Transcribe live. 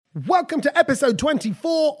Welcome to episode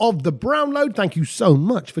 24 of The Brown Load. Thank you so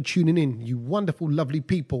much for tuning in, you wonderful, lovely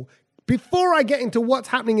people. Before I get into what's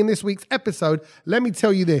happening in this week's episode, let me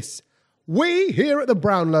tell you this. We here at The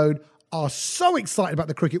Brown Load are so excited about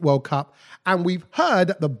the Cricket World Cup, and we've heard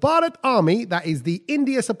that the Bharat Army, that is the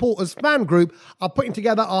India supporters fan group, are putting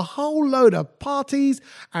together a whole load of parties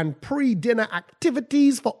and pre-dinner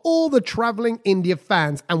activities for all the travelling India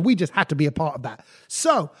fans, and we just had to be a part of that.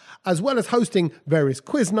 So, as well as hosting various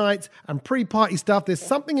quiz nights and pre-party stuff, there's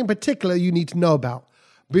something in particular you need to know about.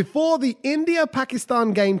 Before the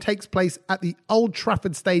India-Pakistan game takes place at the Old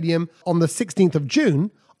Trafford Stadium on the 16th of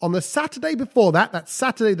June, on the Saturday before that, that's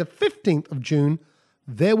Saturday the 15th of June,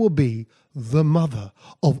 there will be the mother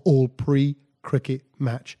of all pre-cricket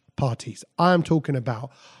match parties. I am talking about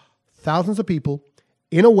thousands of people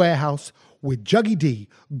in a warehouse with Juggy D,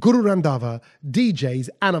 Guru Randava, DJs,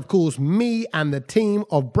 and of course me and the team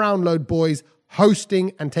of Brown Load boys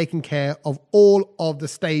hosting and taking care of all of the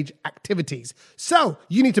stage activities. So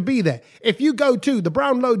you need to be there. If you go to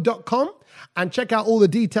thebrownload.com and check out all the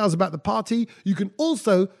details about the party, you can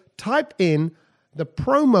also type in the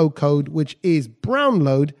promo code, which is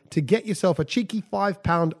BROWNLOAD, to get yourself a cheeky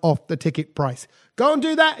 £5 off the ticket price. Go and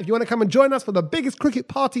do that. If you want to come and join us for the biggest cricket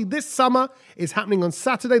party this summer, it's happening on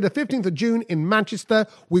Saturday, the 15th of June in Manchester.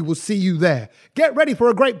 We will see you there. Get ready for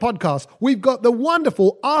a great podcast. We've got the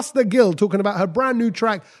wonderful Aastha Gill talking about her brand new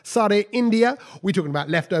track, Saara, India. We're talking about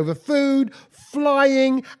leftover food,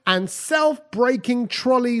 flying, and self-braking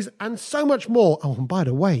trolleys, and so much more. Oh, and by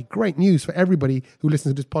the way, great news for everybody who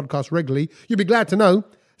listens to this podcast regularly. You'll be glad to know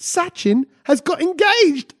Sachin has got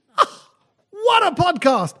engaged. Oh, what a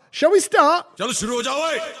podcast. Shall we start?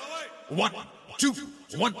 One, two,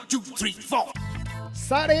 1, 2, 3, 4.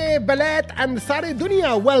 Saare Balet and Saare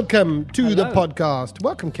Dunia, welcome to the podcast.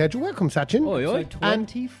 Welcome, Kedge. Welcome, Sachin. Oi, oi. So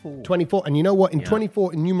 24. 24. And you know what? In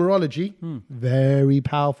 24 in numerology, very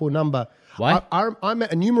powerful number. Why? I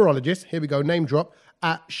met a numerologist, here we go, name drop,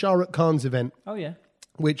 at Shah Rukh Khan's event. Oh, yeah.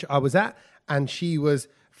 Which I was at, and she was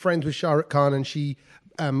friends with Shah Rukh Khan, and she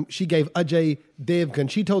gave Ajay Devgan.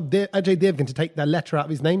 She told Ajay Devgan to take that letter out of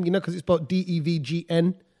his name, you know, because it's spelled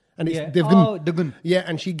Devgn, and it's Devgan. Oh, Devgan. Yeah,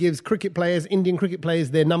 and she gives cricket players, Indian cricket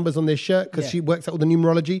players, their numbers on their shirt because she works out all the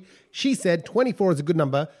numerology. She said 24 is a good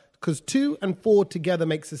number because 2 and 4 together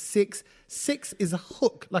makes a 6. 6 is a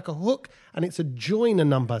hook, like a hook, and it's a joiner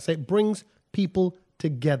number, so it brings people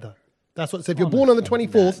together. That's what. So if you're born on the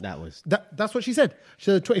 24th, that's what she said.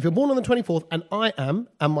 She said, if you're born on the 24th, and I am,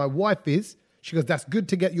 and my wife is, she goes, that's good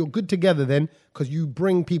to get. You're good together then, because you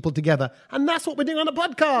bring people together, and that's what we're doing on the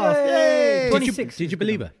podcast. Yay! 26. Did you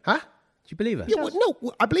believe her? Huh? Did you believe her? Yeah, well,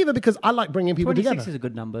 no, I believe her because I like bringing people 26 together. is a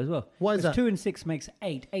good number as well. Why is that? 2 and 6 makes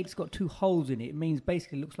 8. 8's got 2 holes in it. It means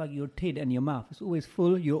basically it looks like your tid and your mouth. It's always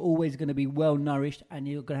full. You're always going to be well nourished, and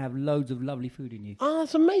you're going to have loads of lovely food in you. Oh,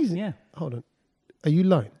 that's amazing. Yeah. Hold on. Are you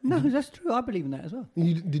lying? No, that's true. I believe in that as well.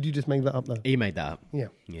 Did you just make that up though? He made that up. Yeah.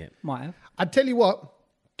 Yeah. Might have. I tell you what,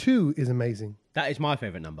 2 is amazing. That is my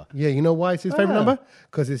favourite number. Yeah, you know why it's his favourite number?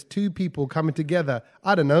 Because it's 2 people coming together.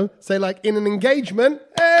 I don't know, say like in an engagement.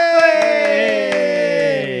 Hey!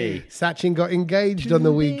 Sachin got engaged on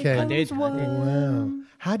the weekend. I did. Wow.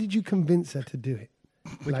 How did you convince her to do it?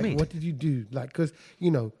 What did you do? Like, because,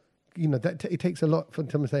 you know that it takes a lot for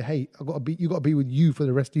them to say, hey, you got to be with you for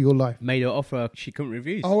the rest of your life. Made her offer she couldn't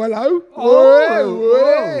refuse. Oh, hello.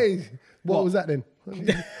 Oh. What was that then?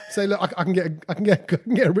 Say, look, I can get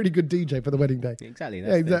a really good DJ for the wedding day. Exactly.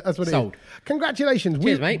 That's what Sold. it is. Congratulations.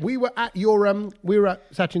 Cheers, mate. We were at your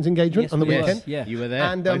Sachin's engagement on the weekend. Yeah. You were there,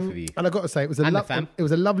 And both of you. and I got to say, it was And the fam. it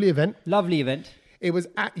was a lovely event. Lovely event. It was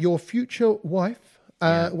at your future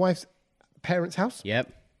wife's parents' house. Yep.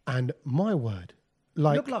 And my word,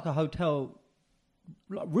 Looked like a hotel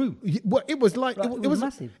room. Well, it was like, It was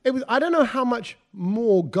massive. It was. I don't know how much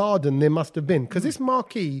more garden there must have been because this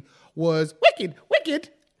marquee was wicked.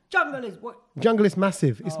 Jungle is what? Jungle is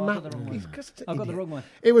massive. It's I got the wrong one. I got the wrong one.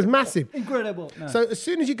 It was massive. Incredible. No. So as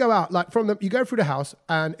soon as you go out, like you go through the house,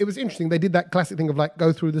 and it was interesting. They did that classic thing of like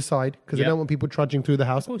go through the side because they don't want people trudging through the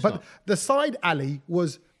house. But not. the side alley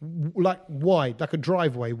was like wide, like a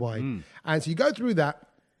driveway wide, and so you go through that.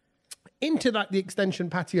 Into the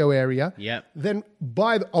extension patio area. Yep. Then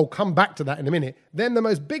I'll come back to that in a minute. Then the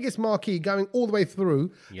most biggest marquee going all the way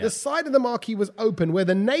through. Yep. The side of the marquee was open where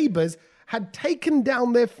the neighbours had taken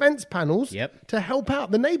down their fence panels to help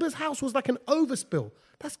out. The neighbour's house was like an overspill.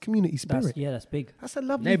 That's community spirit. That's big. That's a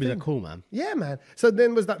lovely Neighbours thing. are cool, man. Yeah, man. So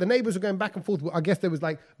then was that the neighbours were going back and forth. I guess there was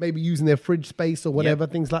like maybe using their fridge space or whatever,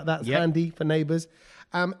 things like that. It's handy for neighbours.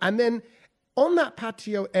 And then on that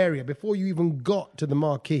patio area, before you even got to the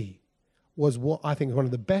marquee, was what I think is one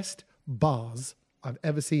of the best bars I've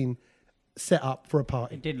ever seen set up for a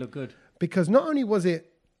party. It did look good. Because not only was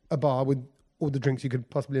it a bar with all the drinks you could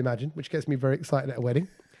possibly imagine, which gets me very excited at a wedding,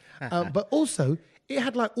 but also it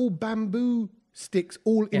had like all bamboo sticks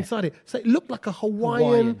all inside it. So it looked like a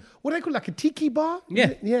Hawaiian. What do they call it? Like a tiki bar?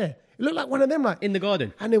 Yeah. Yeah. It looked like one of them, like In the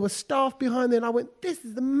garden. And there was staff behind there, and I went, "This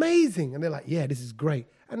is amazing!" And they're like, "Yeah, this is great."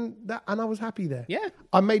 And I was happy there. Yeah.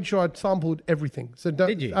 I made sure I sampled everything. So don't,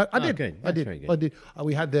 Did you? I Oh, did. good. I That's did. very good. I did.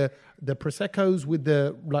 We had the proseccos with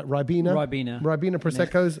the like Ribena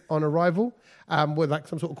proseccos on arrival, with like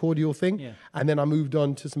some sort of cordial thing. Yeah. And then I moved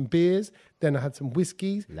on to some beers. Then I had some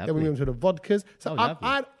whiskeys. Then we Lovely. moved on to the vodkas. So Oh,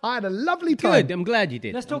 I had a lovely time. Good. I'm glad you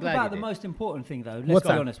did. Let's I'm talk glad about you the did. most important thing, though. Let's What's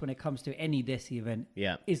be that? honest. When it comes to any Desi event,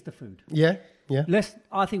 Yeah. is the food. Yeah. Yeah.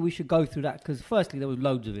 I think we should go through that because firstly there was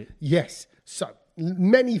loads of it. Yes. So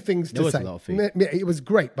many things There to was say. a lot of food. It was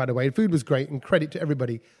great, by the way. The food was great, and credit to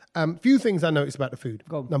everybody. Few things I noticed about the food.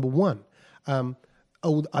 Go on. Number one,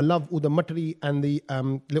 I love all the matri and the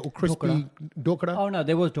little crispy dokra. Oh no,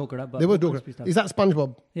 there was dokra, but There was the dokra. crispy stuff. Is that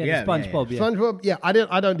SpongeBob? Yeah, Yeah, the SpongeBob. Yeah, SpongeBob? Yeah,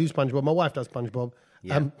 I don't do SpongeBob. My wife does SpongeBob.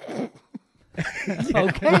 Yeah.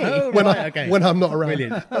 Okay. When I'm not around.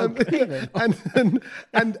 Brilliant.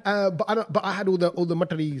 But I had all the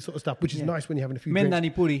matri sort of stuff, which is nice when you're having a few drinks.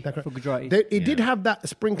 Mendani puri That kind- for Gujarati. It did have that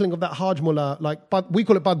sprinkling of that hajmola, like we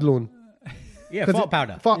call it badloon. Yeah, fart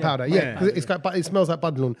powder. Fart powder, yeah. Yeah. 'Cause it smells like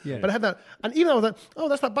badloon. Yeah. But it had that. And even I was like, oh,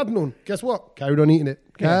 that's like badloon. Guess what? Carried on eating it.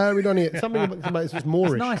 Carried on eating it. Something about it's just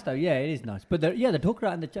Moorish. It's nice though. Yeah, it is nice. But the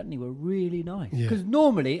dokra and the chutney were really nice. Yeah. Because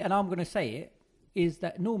normally, and I'm going to say it, is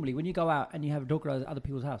that normally when you go out and you have dokra at other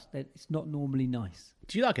people's house, that it's not normally nice.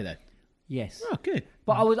 Do you like it though? Yes. Oh, good.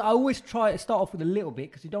 But I always try to start off with a little bit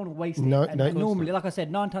because you don't want to waste No, it. And no, of course normally, like I said,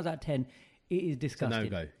 9 times out of 10, it is It's a disgusting.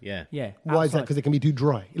 no-go. Yeah. Yeah. Why is that? outside. Because it can be too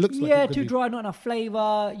dry. It looks like Yeah, it could too be. dry, not enough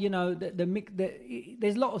flavour. You know,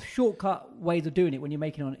 there's a lot of shortcut ways of doing it when you're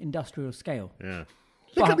making it on an industrial scale. Yeah.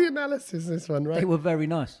 Look But at the analysis, this one, right? They were very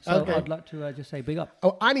nice. So Okay. I'd like to just say big up.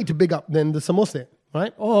 Oh, I need to big up then the samosa,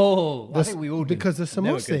 right? Oh, I think we all do. Because the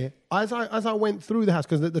They were samosa, good. as I went through the house,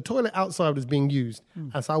 because the toilet outside was being used,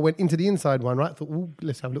 as I went into the inside one, right, I thought, ooh,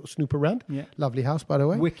 let's have a little snoop around. Yeah. Lovely house, by the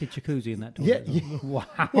way. Wicked jacuzzi in that Yeah, toilet. yeah. Wow.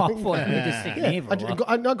 I thought we were just sitting here for a while.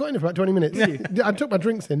 I got in there for about 20 minutes. I took my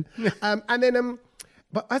drinks in. And then,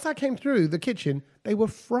 but as I came through the kitchen, they were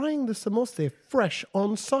frying the samosa fresh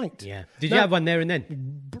on site. Yeah. Did you have one there and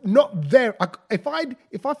then? Not there. If I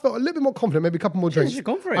felt a little bit more confident, maybe a couple more drinks, just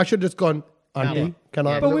gone for it. I should have just gone, Auntie, Yeah. can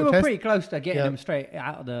I have a But we little were test? pretty close to getting Yeah. them straight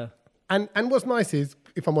out of the... And what's nice is,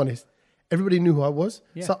 if I'm honest, everybody knew who I was.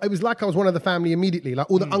 Yeah. So it was like I was one of the family immediately.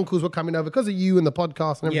 Like all the uncles were coming over because of you and the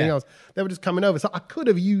podcast and everything Yeah. else. They were just coming over. So I could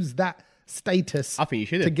have used that status I think you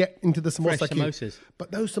should to have. get into the samosa Fresh queue. samosas.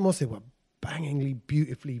 But those samosa were bangingly,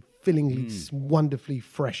 beautifully, fillingly, wonderfully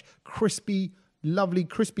fresh. Crispy, lovely,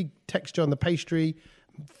 crispy texture on the pastry.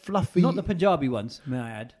 Fluffy. Not the Punjabi ones, may I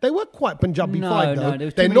add. They were quite Punjabi No, fried no, though. there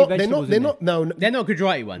was too They're many not. vegetables They're in not. No, They're not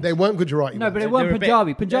Gujarati ones. they weren't Gujarati. No, but ones. they weren't They're a bit-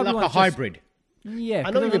 Punjabi. They're Punjabi like ones a just- hybrid. Yeah, I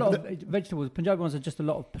because know there's a you- lot of vegetables. Punjabi ones are just a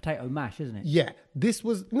lot of potato mash, isn't it? Yeah, this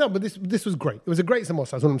was this was great. It was a great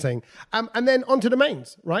samosa. That's what I'm saying. And then onto the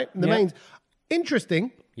mains, right? The Yeah. mains,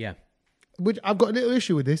 interesting. Yeah. Which I've got a little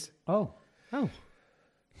issue with this. Oh. Oh.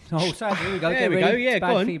 Oh, sad. Here we go. There Get we ready. go. Yeah, Bad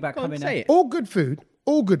go on. feedback Go on, coming say in. it. All good food.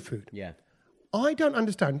 All good food. Yeah. I don't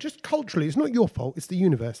understand. Just culturally, it's not your fault. It's the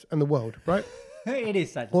universe and the world, right? It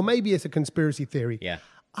is sad. Or maybe it's a conspiracy theory. Yeah.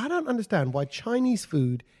 I don't understand why Chinese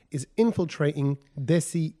food is infiltrating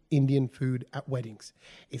Desi Indian food at weddings.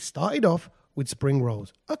 It started off with spring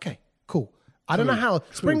rolls. Okay, cool. I don't know how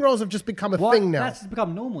spring rolls have just become a What? thing now. That's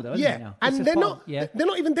become normal, though, isn't Yeah, it now? and It's a they're part- not. Yeah. They're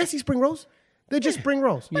not even Desi spring rolls. They're just spring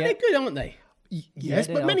rolls. But Yeah. they're good, aren't they? Yes,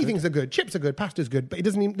 they but are many good. things are good. Chips are good. Pasta's good, but it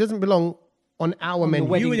doesn't belong on our menu.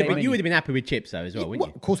 wedding You would have day been. You menu. would have been happy with chips though as well, Well, wouldn't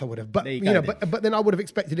you? of course I would have, but There you you go know, then. but then I would have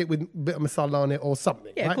expected it with a bit of masala on it or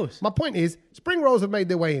something. Yeah, of right? course. My point is, spring rolls have made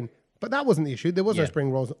their way in, but that wasn't the issue. There was no Yeah.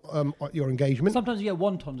 spring rolls at your engagement. Sometimes you get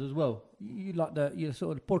wontons as well. You like the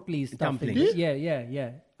sort of portly stuff. Dumplings. things.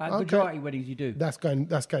 Yeah. At Okay. Gujarati weddings, you do. That's going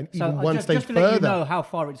So even one just, stage just to let you further. know how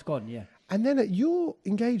far it's gone. Yeah. And then at your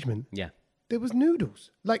engagement, Yeah. there was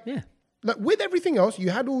noodles. Like with everything else, you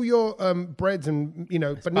had all your breads and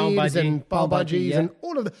paneers bhaji. and Pav pav bhaji, bhajis yeah. and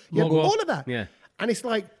all of the you had Mogul. all of that. Yeah. And it's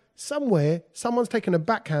like somewhere someone's taken a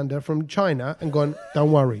backhander from China and gone,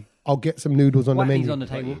 "Don't worry, I'll get some noodles on the Watney's menu. on the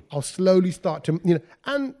table. I'll slowly start to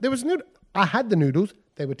And there was noodle. I had the noodles.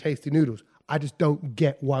 They were tasty noodles. I just don't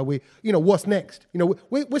get why what's next?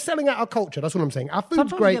 We're selling out our culture. That's what I'm saying. Our food's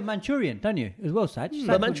Sometimes great. you get Manchurian, don't you? As well, Saj.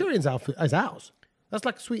 But Manchurian's is ours. That's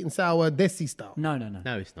like sweet and sour desi style. No, No,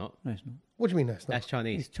 it's not. no, it's not. What do you mean that's not? That's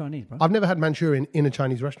Chinese. It's Chinese, bro. I've never had Manchurian in a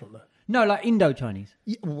Chinese restaurant though. No, like Indo-Chinese.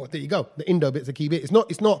 Yeah, well, there you go. The Indo bit's a key bit. It's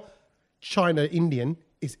not China Indian.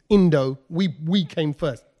 It's Indo. We came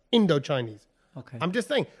first. Indo-Chinese. Okay. I'm just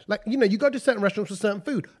saying, like, you know, you go to certain restaurants for certain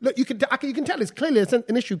food. Look, you can tell it's clearly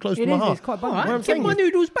an issue close to my heart. It's quite All bad. right, What I'm get saying my is-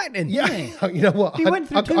 noodles back then. Yeah, you know what? He went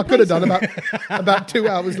through two I could have done places. about 2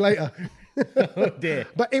 hours later. Oh, dear.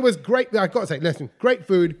 But it was great. I got to say, listen, great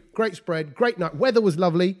food, great spread, great night. Weather was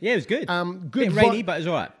lovely. Yeah, it was good. Good Bit vi- rainy, but it was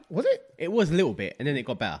all right. Was it? It was a little bit, and then it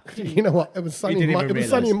got better. You know what? It was sunny. didn't In my, even it was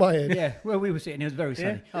sunny in my head. Yeah, where we were sitting, it was very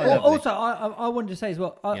sunny. Oh, Al- lovely. also, I wanted to say as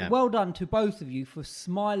well, Yeah. well done to both of you for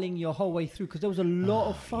smiling your whole way through, because there was a lot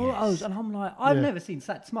of photos, and I'm like, I've Yeah. never seen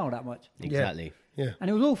Sat smile that much. Exactly. Yeah. And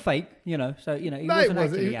it was all fake, you know, so, you know, he No, wasn't it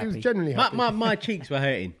was. actually It happy. was genuinely happy. My cheeks were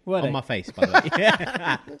hurting Were on they? my face, by the way.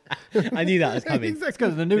 Yeah. I knew that was coming. Exactly.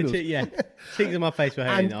 because of the noodles. Yeah, cheeks on my face were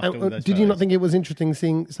hurting And after all those did you not photos. think it was interesting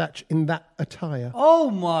seeing Satch in that attire? Oh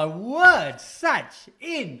my word, Satch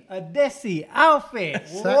in a Desi outfit.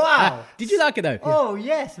 Wow. Did you like it though? Oh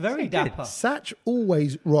yes, very So good. dapper. Satch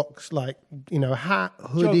always rocks like, you know, hat,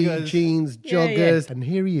 hoodie, Joggers. jeans, Yeah, joggers. And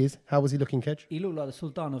here he is. How was he looking, Kedge? He looked like the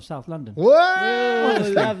Sultan of South London. Whoa!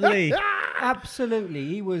 Oh, lovely. Absolutely,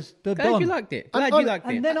 he was the Glad don. you liked it. Glad you liked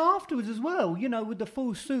And it. then afterwards as well, you know, with the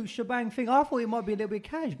full suit shebang thing, I thought it might be a little bit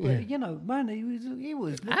cash, but you know, man, he was looking,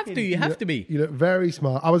 You have to be. You look very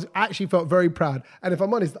smart. I was actually felt very proud. And if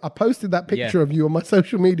I'm honest, I posted that picture Yeah. of you on my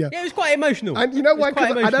social media. Yeah, it was quite emotional. And you know It was why? quite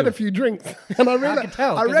Because I'd had a emotional. few drinks, and I realized, could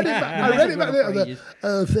tell, I read it. 'cause I read it back there. I was like, ages.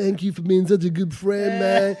 "Oh, thank you for being such a good friend,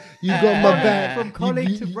 man. You got my back From colleague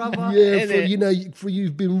You- to you- brother. Yeah, for Innit? you know, for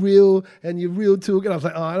you've been real and you're real talk." And I was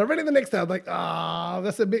like, "Oh," and I read it the next day. I was like,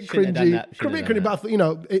 That's a bit Shouldn't have done cringy." that. Shouldn't A bit have done cringy, but I thought, you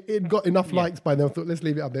know, it got enough likes by then. I thought, let's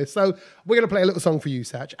leave it up there. So we're going to play a little song for you,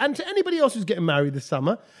 Satch, and to anybody else who's getting married this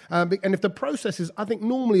summer. And if the processes, I think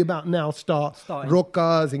normally about now Starting.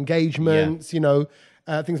 rokas, engagements, you know,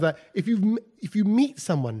 things like that. If you meet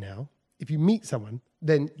someone now,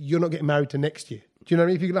 then you're not getting married to next year. Do you know what I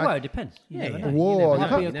mean? If you Well, like it depends. You Yeah, never yeah. know. Whoa, You you never know.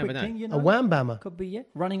 can't- Might be you a never quick know. thing, you know. a wham bammer. Could be, yeah.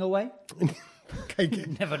 Running away. Okay.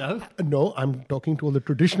 Never know. No, I'm talking to all the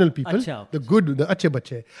traditional people, Acha. the good, the ache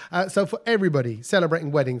bache. So for everybody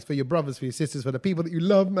celebrating weddings, for your brothers, for your sisters, for the people that you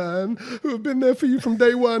love, man, who have been there for you from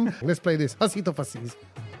day one, let's play this Hasi to Fasi's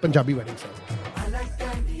Punjabi wedding song.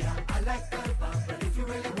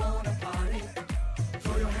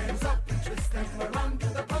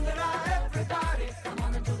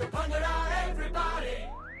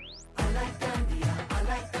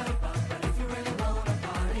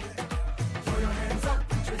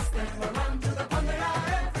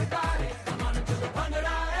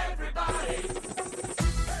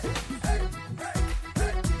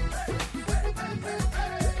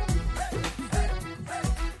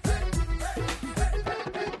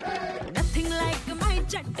 Nothing like my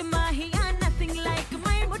Jat Mahiya, nothing like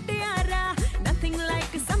my Mutiara, nothing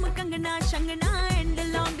like some Kangana, Shangana, and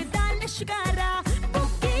long Danishkara.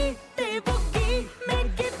 Bookie, te bookie,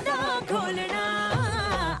 make it the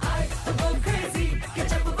Kolana. I go crazy,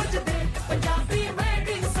 catch up with the Punjabi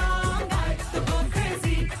wedding song. I go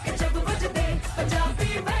crazy, catch up with the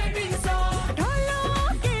Punjabi wedding song. Dholo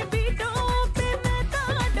ke beaton pe main ta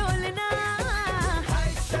dolna. I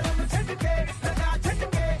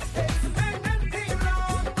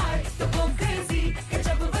go crazy, catch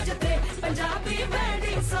up with the Punjabi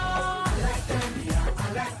wedding song.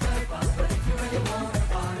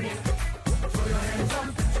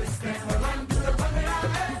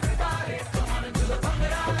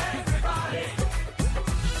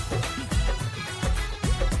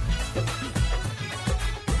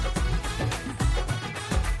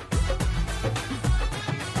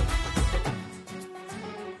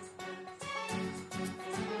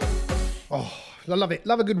 I love it.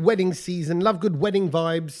 Love a good wedding season. Love good wedding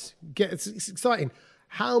vibes. It's exciting.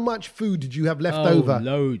 How much food did you have left over?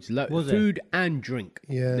 Loads. Was it? Food and drink.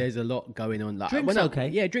 Yeah. There's a lot going on. Like, Drink's okay.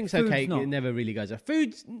 Yeah, drink's Food's okay. not. It never really goes.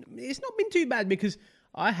 Food's, it's not been too bad because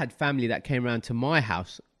I had family that came around to my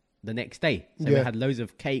house the next day. So we Yeah. had loads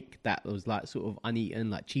of cake that was like sort of uneaten,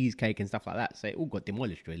 like cheesecake and stuff like that. So it all got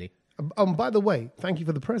demolished, really. By the way, thank you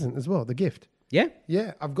for the present as well, the gift. Yeah.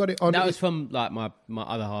 Yeah, I've got it on. That was from like my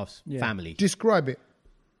other half's Yeah. family. Describe it,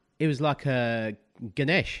 It was like a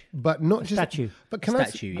Ganesh. but not just statue. But can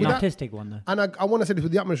Statue, I? yeah. An without- artistic one, though. And I want to say this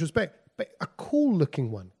with the utmost respect, but a cool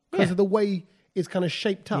looking one because Yeah. of the way is kind of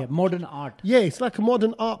shaped up. Yeah, modern art. Yeah, it's like a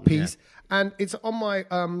modern art piece, and it's on my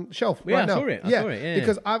shelf right now. I saw it. Yeah.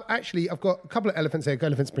 Because I've got a couple of elephants here.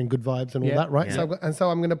 Elephants bring good vibes and all Yeah. that, right? Yeah. So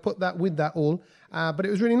I'm going to put that with that all. But it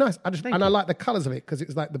was really nice. I like the colours of it because it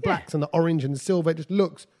was like the blacks and the orange and the silver. It just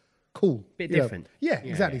looks cool. Bit you know. different. Yeah,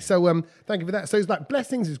 exactly. So thank you for that. So it's like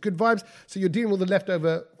blessings, it's good vibes. So you're dealing with the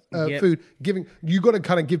leftover food. You got to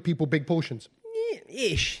kind of give people big portions.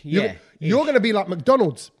 Ish. You're going to be like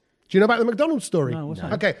McDonald's. Do you know about the McDonald's story? No, what's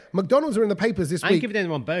that? Okay, McDonald's are in the papers this I ain't week. giving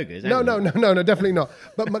anyone burgers. No, definitely not.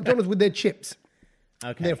 But McDonald's with their chips,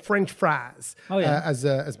 Okay. their French fries, Oh, yeah.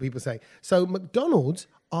 as people say. So McDonald's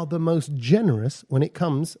are the most generous when it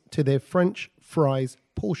comes to their French fries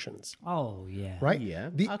portions. Oh, yeah. Right? Yeah.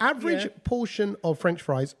 The average portion of French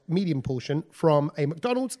fries, medium portion, from a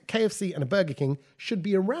McDonald's, KFC, and a Burger King should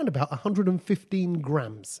be around about 115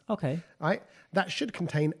 grams. Okay. Right? That should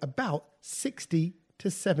contain about 60 to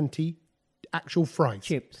 70 actual fries.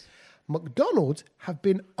 Chips. McDonald's have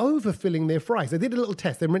been overfilling their fries. They did a little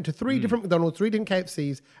test. They went to 3 different McDonald's, 3 different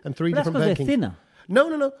KFCs, and 3 But that's different 'cause Burger they're Kings. thinner.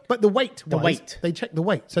 No. But the weight. weight. They check the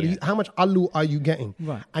weight. So how much alu are you getting?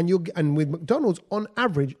 Right. And with McDonald's, on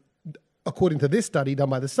average, according to this study done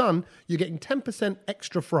by The Sun, you're getting 10%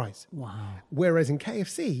 extra fries. Wow. Whereas in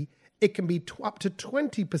KFC, it can be up to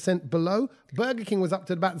 20% below. Burger King was up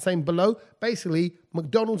to about the same below. Basically,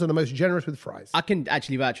 McDonald's are the most generous with fries. I can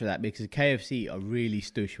actually vouch for that because KFC are really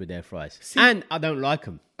stoosh with their fries. And I don't like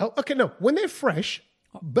them. Oh, okay, no. When they're fresh,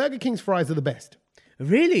 Burger King's fries are the best.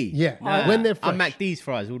 Really? Yeah, when they're fresh. I McD's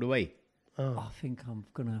fries all the way. I think I'm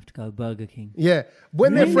going to have to go Burger King. Yeah,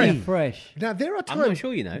 when they're Really fresh. fresh. Now, there are times... I'm not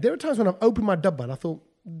sure, you know. There are times when I've opened my dabba and I thought,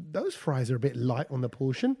 those fries are a bit light on the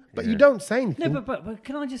portion, but you don't say anything. No, but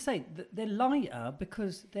can I just say that they're lighter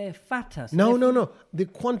because they're fatter. So No. The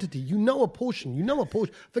quantity. You know a portion.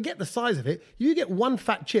 Forget the size of it. You get one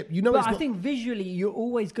fat chip. You know But it's I not... think visually you're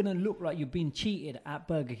always going to look like you're being cheated at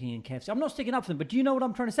Burger King and KFC. I'm not sticking up for them, but do you know what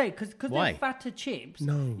I'm trying to say? Because Why? they're fatter chips.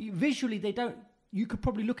 No. Visually they don't. You could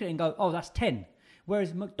probably look at it and go, "Oh, that's 10."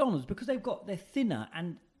 Whereas McDonald's, because they're thinner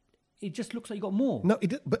and it just looks like you got more. No,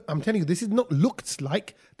 but I'm telling you, this is not looks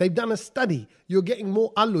like. They've done a study. You're getting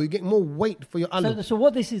more alu. You're getting more weight for your alu. So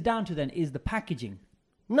what this is down to then is the packaging.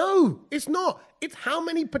 No, it's not. It's how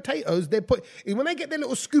many potatoes they put. When they get their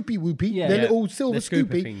little scoopy whoopie, Yeah. their Yeah. little silver The scooper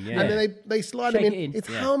scoopy, thing, yeah. and then they slide Shake them it in. in. It's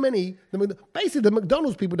Yeah. how many. Basically, the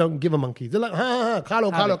McDonald's people don't give a monkey. They're like,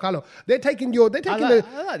 Carlo. They're taking I like the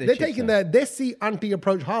they're chips, taking though. their desi auntie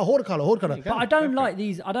approach. Hold Carlo. But I don't like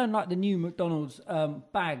these. I don't like the new McDonald's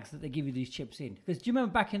bags that they give you these chips in. Because do you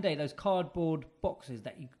remember back in the day those cardboard boxes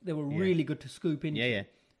that they were really good to scoop into? Yeah.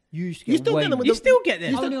 You used to You get still way get them with You the- still get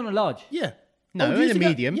them. only on a large. Yeah. No, you in used the to get-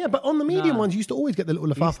 medium. Yeah, but on the medium No. ones, you used to always get the little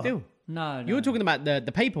lifafa. Still. No. You're talking about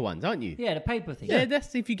the paper ones, aren't you? Yeah, the paper thing. Yeah,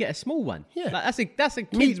 that's if you get a small one. Yeah. Like, that's a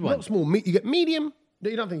kid's one. Not small. You get medium.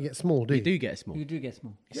 You don't think you get small, do you? You do get a small. You do get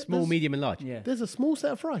small. Small, medium, and large. Yeah. There's a small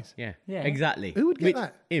set of fries. Yeah. Yeah. Exactly. Who would get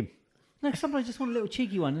that? Him. No, 'cause sometimes I just want a little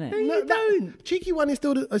cheeky one, innit? You don't. Cheeky one is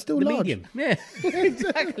still The large. medium. Yeah.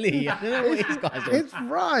 Exactly. I don't know what these guys are. It's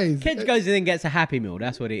fries. Kid goes in and gets a Happy Meal.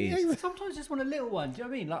 That's what it is. Sometimes I just want a little one. Do you know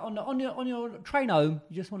what I mean? Like on your train home,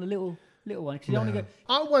 you just want a little one because you don't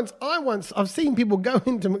want to go. I've seen people go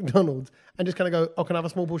into McDonald's and just kind of go, "Oh, can I have a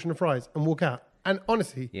small portion of fries?" and walk out. And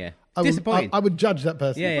honestly, Yeah. I would, Disappointing. I would judge that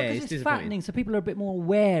person. Yeah, Because it's it's disappointing. fattening, so people are a bit more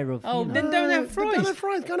aware of. Oh, you know. then don't have Go and fries. have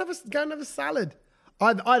fries. Go and have a salad. I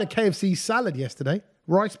had a KFC salad yesterday.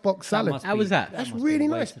 Rice box salad. must How was that? That's must be really a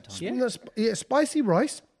nice. waste of time. Yeah, spicy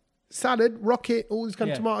rice, salad, rocket, all these kind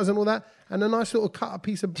of Yeah. tomatoes and all that, and a nice little cut up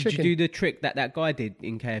piece of Did chicken. you do the trick that guy did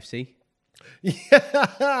in KFC?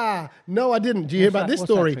 Yeah. No, I didn't. Do you hear What's about that- this what's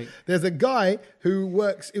that story? trick? There's a guy who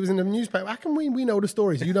works. It was in the newspaper. How can we know the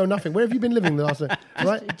stories? You know nothing. Where have you been living the last?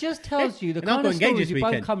 Right? It just tells you the And I've kind got of engaged stories this you're both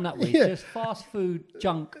weekend. coming up with. Yeah. Just fast food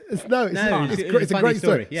junk. It's No, it's it's a a funny great story.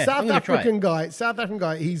 story. Yeah, I'm South gonna try it. African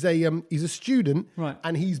guy. He's a student, Right.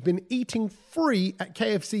 and he's been eating free at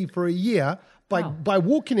KFC for a year Wow. by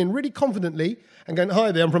walking in really confidently and going,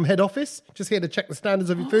 "Hi there, I'm from head office, just here to check the standards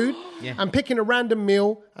of your food," Yeah. and picking a random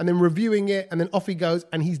meal and then reviewing it, and then off he goes.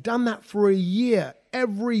 And he's done that for a year.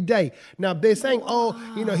 Every day. Now they're saying,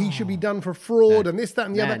 he should be done for fraud and this, that,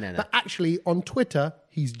 and the other. No. But actually, on Twitter,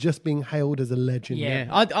 he's just being hailed as a legend. Yeah.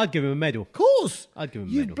 Yeah, I'd give him a medal. Of course. I'd give him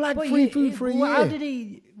a You've medal. blagged But free you- food for a well, year. How did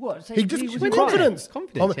he? What? So He just was with quiet? confidence.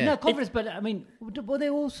 Confidence, yeah. No confidence, but I mean, were they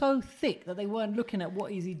all so thick that they weren't looking at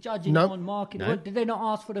what is he judging No. on market? No. Did they not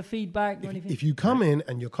ask for the feedback or anything? If you come in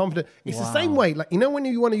and you're confident, it's the Wow. same way. Like, when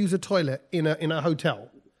you want to use a toilet in a hotel,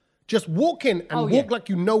 Just walk in and walk like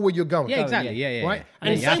you know where you're going. Yeah, exactly. Yeah. Right?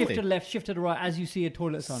 And And shift to the left, shift to the right as you see a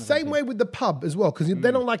toilet sign. same way with the pub as well, because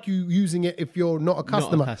they don't like you using it if you're not a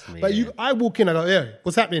customer. But I walk in, I go, yeah,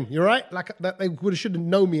 what's happening? You all right? Like that, they should have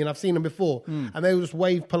known me, and I've seen them before, and they will just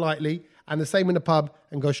wave politely. And the same in the pub,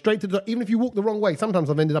 and go straight to the. Even if you walk the wrong way, sometimes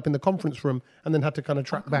I've ended up in the conference room and then had to kind of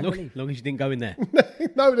track back. Long as you didn't go in there.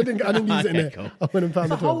 No, I didn't use it in there. Cool. I went and found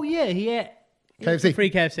The the toilet. whole year he ate. KFC. Free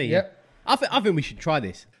KFC. Yeah. Yep. I think we should try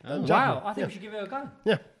this. Wow, I think we should give it a go.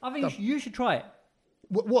 Yeah. I think you should try it.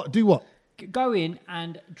 What? Do what? Go in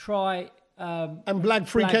and try. And blag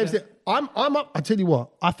free Blag KFC. I'm up. I tell you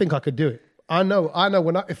what, I think I could do it. I know.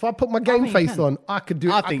 If I put my game think you face can. on, I could do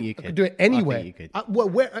it. I think you I could. could do it anywhere. I think you could. Well,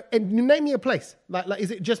 where? And you name me a place. Like,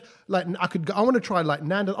 is it just like I could? I want to try like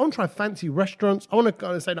Nando's. I want to try fancy restaurants. I want to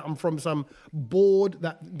go and say that I'm from some board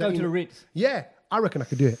that Go to the Ritz. Yeah, I reckon I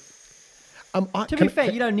could do it. To be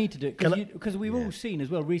fair, you don't need to do it because we've all seen as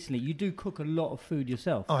well recently. You do cook a lot of food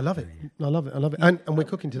yourself. Oh, I love it. I love it. And we're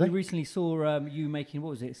cooking today. We recently saw you making, what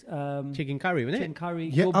was it? Chicken curry, wasn't it? Chicken curry.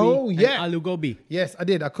 Yeah. gobi. Oh, yeah. And aloo gobi. Yes, I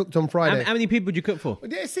did. I cooked on Friday. How many people did you cook for?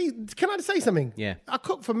 Yeah, see, can I say something? Yeah. I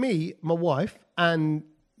cooked for me, my wife, and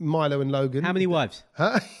Milo and Logan. How many wives?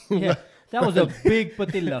 Huh? Yeah, that was a big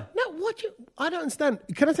patilla. No, I don't understand.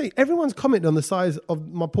 Can I say, everyone's commented on the size of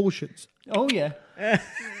my portions. Oh yeah.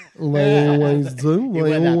 They always do. It They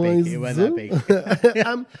weren't that always big. It weren't do. that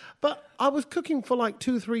big. But I was cooking for like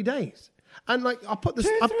 2-3 days. And like I put this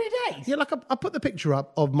 2 or 3 days? Yeah, like I put the picture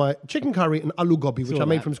up of my chicken curry and aloo gobi, which Saw I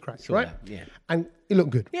made that. from scratch, Saw right? that, yeah. And it looked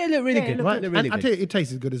good. Yeah, it looked really Yeah, it good. looked Right? It looked And really I good. tell you, it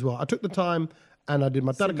tasted good as well. I took the time and I did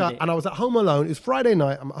my Simmered tadaka it. and I was at home alone. It's Friday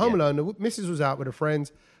night. I'm at home alone. The missus was out with her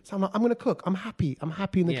friends. So I'm like, I'm going to cook. I'm happy. I'm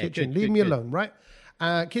happy in the Yeah, kitchen. good, Leave good, me good. alone,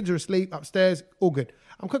 right? Kids are asleep upstairs. All good.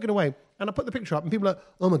 I'm cooking away. And I put the picture up and people are like,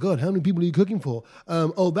 oh my God, how many people are you cooking for?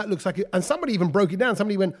 That looks like it. And somebody even broke it down.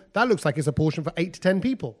 Somebody went, that looks like it's a portion for 8 to 10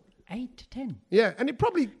 people. 8 to 10. Yeah, and it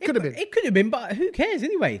probably could have been. It could have been, but who cares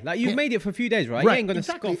anyway? Like, you've made it for a few days, right? Right, You ain't going to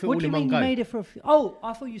exactly. scoff it What all do you in one mean go. you made it for a few? Oh,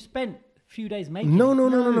 I thought you spent a few days making No, it.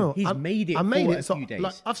 no. He's made it I made for it. a So, few days.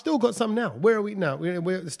 like, I've still got some now. Where are we now? We're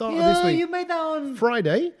at the start of Yeah, this week. you made that on.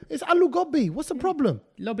 Friday. It's aloo gobi. What's the problem?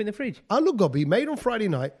 Lob in the fridge. Aloo gobi made on Friday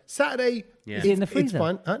night. Saturday, Yeah. Is it in the it's freezer?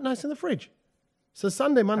 fine. No, it's in the fridge. So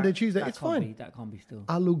Sunday, Monday, Tuesday, it's fine. That can't be still.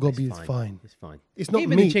 Aloo gobi is fine. It's fine. It's not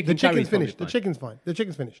Even meat. the chicken The chicken's curry's probably finished. The fine. chicken's fine. The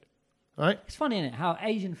chicken's finished. All right. It's funny, isn't it? How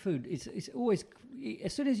Asian food, it's always,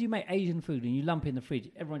 as soon as you make Asian food and you lump it in the fridge,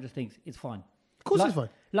 everyone just thinks it's fine. Of course Like- it's fine.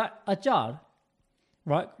 Like a jar,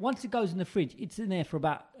 right? Once it goes in the fridge, it's in there for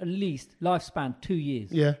about at least lifespan 2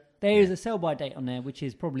 years. Yeah. There is a sell-by date on there, which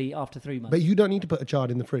is probably after 3 months. But you don't need to put a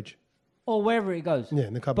chard in the fridge. Or wherever it goes. Yeah,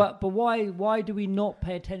 in the cupboard. But why do we not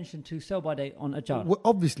pay attention to sell-by date on a jar? Well,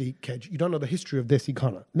 obviously, Kedge, you don't know the history of desi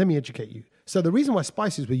khana. Let me educate you. So the reason why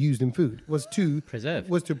spices were used in food was to Preserve.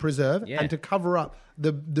 preserve Yeah. and to cover up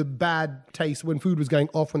the bad taste when food was going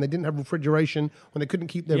off, when they didn't have refrigeration, when they couldn't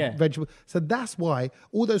keep their Yeah. vegetables. So that's why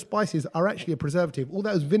all those spices are actually a preservative. All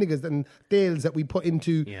those vinegars and tales that we put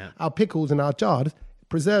into our pickles and our jars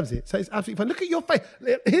preserves it. So it's absolutely fine. Look at your face.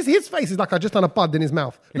 His face is like I just done a bud in his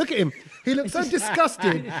mouth. Look at him. He looks so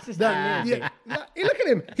disgusted. Look at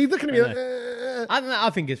him. He's looking at me like, I don't know. I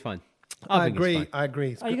think it's fine. I think it's agree. fine. I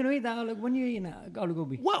agree. Are you going to eat that when you're eating that aloo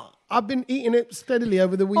gobi? Well, I've been eating it steadily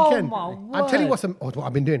over the weekend. my I'll tell you word. what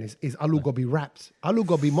I've been doing is aloo gobi wraps. Aloo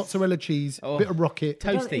gobi, mozzarella cheese, bit of rocket.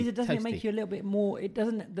 Toasty. Doesn't it Toasty. make you a little bit more? It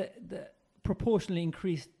doesn't the proportionally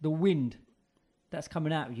increase the wind that's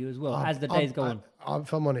coming out of you as well as the days go on.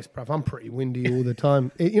 If I'm honest, bruv, I'm pretty windy all the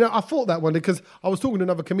time. I thought that one because I was talking to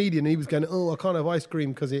another comedian and he was going, I can't have ice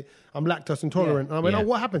cream because I'm lactose intolerant. Yeah. And I went, Yeah.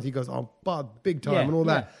 what happens? He goes, bud, big time Yeah, and all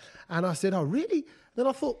that. yeah. And I said, oh, really? Then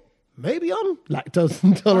I thought, maybe I'm lactose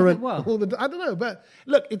intolerant. well. all the time. I don't know. But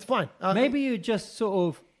look, it's fine. Maybe you're just sort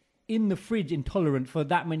of in the fridge intolerant for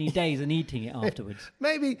that many days and eating it afterwards.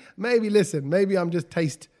 Maybe, listen, maybe I'm just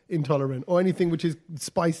taste intolerant or anything which is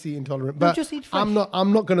spicy intolerant. But just eat fresh. I'm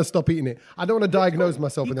not going to stop eating it. I don't want to diagnose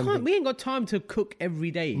myself You with can't, anything. we ain't got time to cook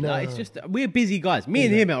every day. No. Like, it's just we're busy guys. Me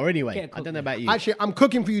and him are anyway. Get a I don't know cook, about you. Actually, I'm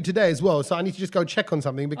cooking for you today as well, so I need to just go check on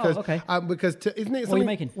something because okay. Isn't it What are you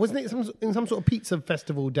making? Wasn't it in some sort of pizza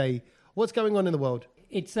festival day? What's going on in the world?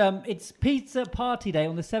 It's pizza party day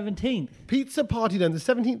on the 17th. Pizza party day on the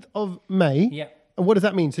 17th of May. Yeah. And what does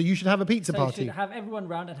that mean? So you should have a pizza So party. you should have everyone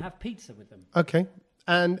round and have pizza with them. Okay.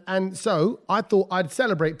 And so I thought I'd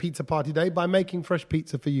celebrate Pizza Party Day by making fresh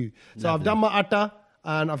pizza for you. So I've done my atta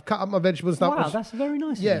and I've cut up my vegetables. and Wow, stuff. that's very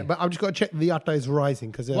nice. of Yeah, you. but I've just got to check the atta is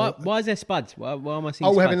rising because Why is there spuds? Why am I seeing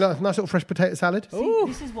we're spuds? having a nice little fresh potato salad. See,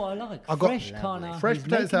 this is what I like. I got Fresh kana. fresh He's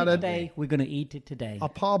potato making it salad. Today. We're going to eat it today. I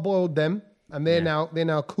parboiled them and they're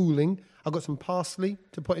now cooling. I've got some parsley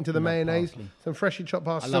to put into the mayonnaise, parsley. some freshly chopped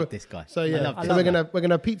parsley. I love this guy. So I yeah, love this so we're guy.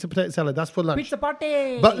 gonna have pizza potato salad. That's for lunch. Pizza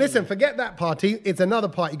party. But listen, forget that party. It's another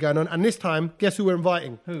party going on, and this time, guess who we're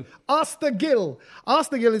inviting? Who? Aastha Gill.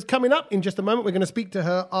 Aastha Gill is coming up in just a moment. We're going to speak to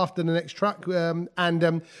her after the next track,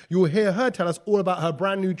 and you'll hear her tell us all about her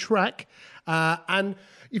brand new track. And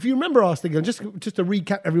if you remember Aastha Gill, just to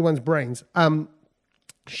recap everyone's brains,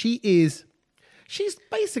 she's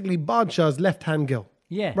basically Badshah's left-hand girl.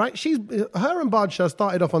 Yeah. Right? Her and Badshah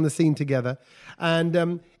started off on the scene together.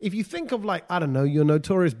 And if you think of like, I don't know, your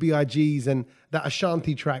Notorious B.I.G.'s and that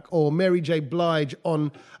Ashanti track, or Mary J. Blige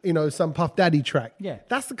on, some Puff Daddy track. Yeah.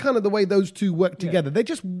 That's the kind of the way those two work together. They're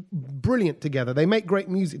just brilliant together. They make great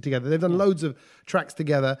music together. They've done loads of tracks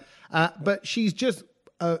together. But she's just,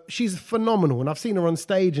 she's phenomenal. And I've seen her on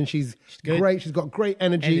stage and she's great. She's got great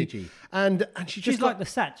energy. And she's like the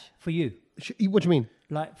Satch for you. What do you mean?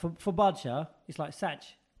 Like for Badshah, it's like Satch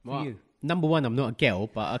for you. Number one, I'm not a girl,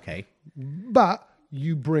 but okay. But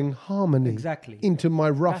you bring harmony into my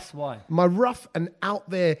rough. That's why. My rough and out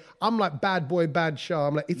there. I'm like bad boy, bad Shah.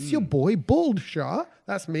 I'm like, it's your boy, Bald Shah.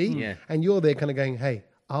 That's me. Yeah. And you're there kind of going, hey,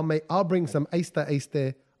 I'll bring some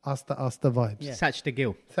Aastha vibes. Yeah. Aastha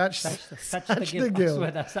Gill. Aastha Gill. I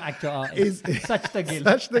swear that's the actor artist. Aastha Gill.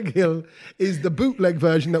 Aastha Gill is the bootleg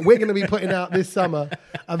version that we're going to be putting out this summer.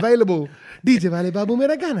 Available. DJ Vale Babu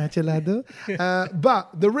Mera Gana Chala Do.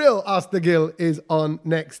 But the real Aastha Gill is on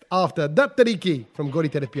next after Daptariki from Gori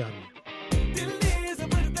Tere Pyar.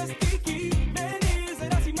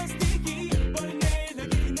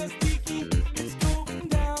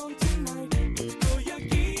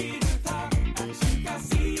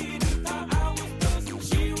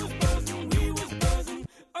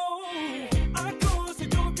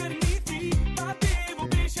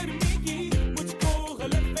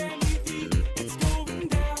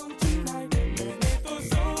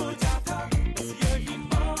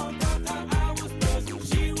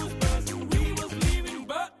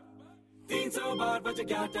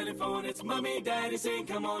 Telephone, it's mommy, daddy saying,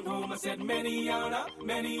 come on home. I said, many yana,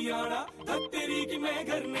 dhatteri ki main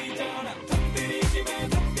ghar nahi jana. Dhatteri ki main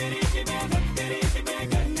ghar nahi jana. Dhatteri ki main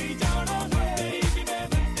ghar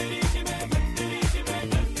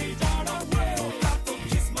nahi jana. Don't got to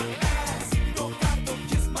kiss my ass. Don't got to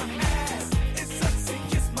kiss my ass. It's sexy,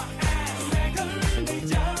 kiss my ass. Main ghar nahi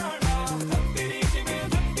jana. Dhatteri ki main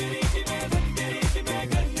ghar nahi jana. Dhatteri ki main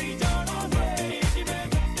ghar nahi jana.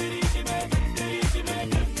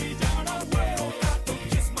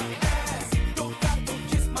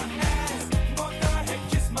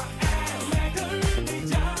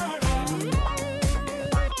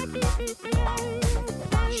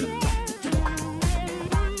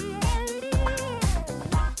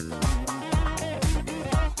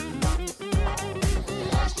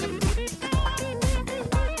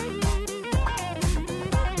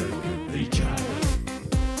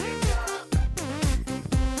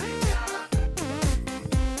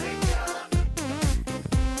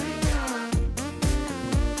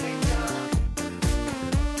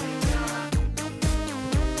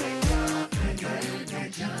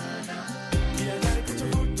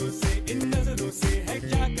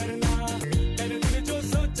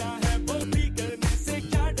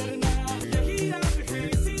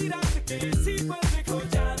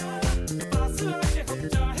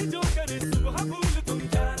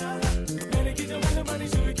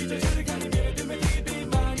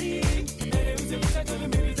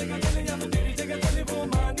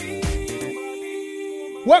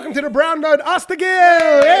 Welcome to the Brown Note, Aastha Gill.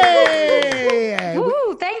 Hey!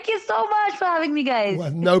 Woo, thank you so much for having me, guys.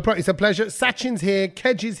 Well, no problem. It's a pleasure. Sachin's here.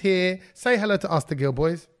 Kedge is here. Say hello to Aastha Gill,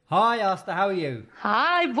 boys. Hi, Aastha. How are you?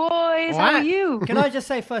 Hi, boys. How are you? Can I just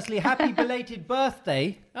say, firstly, happy belated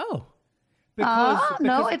birthday? Oh.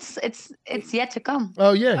 No, it's yet to come.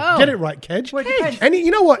 Oh, yeah. Get it right, Kedge. Well, it depends.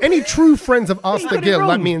 You know what? Any true friends of Aastha Gill,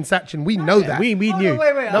 like me and Sachin, we know that. We knew. No,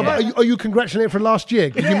 wait. No, but are you congratulating for last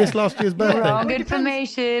year? Because you missed last year's birthday. Wrong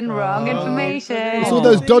information. It's all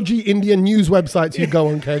those dodgy Indian news websites you go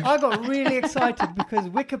on, Kedge. I got really excited because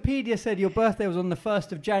Wikipedia said your birthday was on the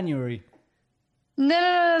 1st of January.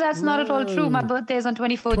 No, that's not at all true. My birthday is on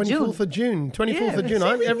 24th June. 24th of June. 24th of June.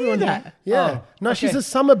 see, we knew Everyone. that. Yeah. Oh, No, she's okay. a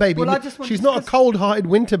summer baby. Well, I just want She's to not a discuss- cold-hearted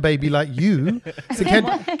winter baby like you. So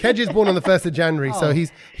Kedge is born on the 1st of January. So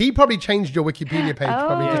he probably changed your Wikipedia page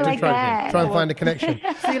probably just to like try that. and find a connection.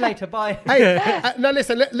 See you later. Bye. Hey, now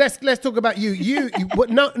listen. Let's talk about you.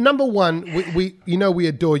 Number one, we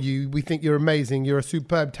adore you. We think you're amazing. You're a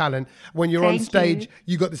superb talent. When you're on Thank stage, you.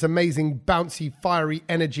 you got this amazing, bouncy, fiery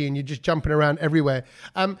energy, and you're just jumping around everywhere.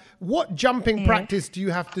 everywhere. What jumping practice do you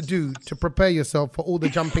have to do to prepare yourself for all the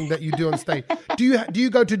jumping that you do on stage? Do you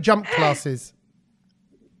go to jump classes?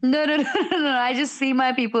 No. I just see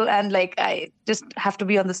my people and like I just have to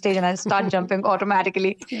be on the stage and I start jumping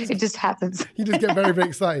automatically. It just happens. You just get very, very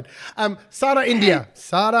excited. Saara, India.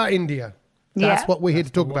 That's Yeah. what we're here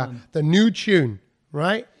to talk about. The new tune,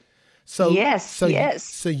 right? So Yes.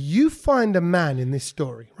 So you find a man in this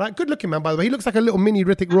story, right? Good looking man, by the way. He looks like a little mini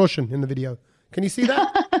Hrithik Roshan in the video. Can you see that?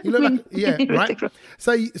 You look like, yeah, Mini right? Hrithik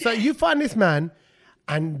So you find this man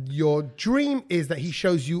and your dream is that he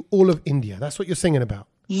shows you all of India. That's what you're singing about.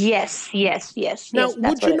 Yes. Now, yes,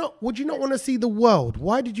 would you not want to see the world?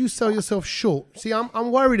 Why did you sell yourself short? See,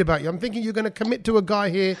 I'm worried about you. I'm thinking you're going to commit to a guy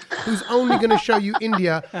here who's only going to show you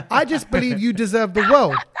India. I just believe you deserve the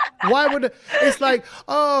world. Why would it's like,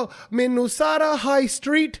 oh, Minu Saara High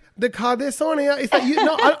Street, the Khade Sonia. It's like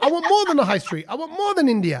I want more than the High Street. I want more than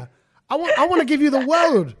India. I want to give you the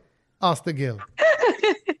world, Aastha Gill.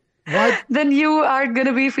 Why? Then you are going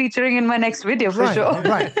to be featuring in my next video for sure.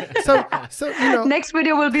 Right. So Next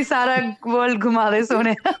video will be Saara World Ghuma De Sone.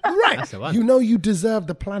 right. That's the one. You deserve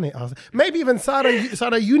the planet. Aastha. Maybe even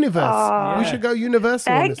Saara Universe. We should go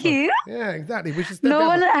universal. on this Thank you. one. Yeah, exactly. We should step No down.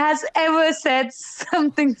 one has ever said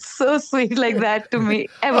something so sweet like that to me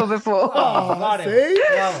ever before. See?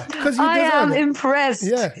 Because you I am deserve it. impressed.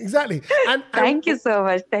 Yeah, exactly. And Thank you so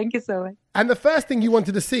much. Thank you so much. And the first thing you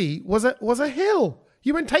wanted to see was a hill.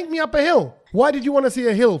 You went, take me up a hill. Why did you want to see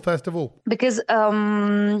a hill, first of all? Because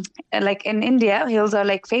like in India, hills are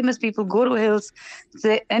like famous. People go to hills.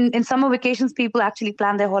 And in summer vacations, people actually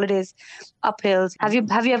plan their holidays up hills. Have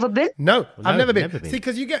you ever been? No, I've never been. never been. See,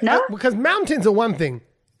 because you get No? because mountains are one thing.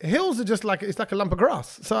 Hills are just like it's like a lump of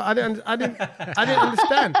grass. So I didn't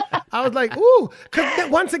understand. I was like, ooh, because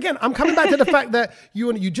once again, I'm coming back to the fact that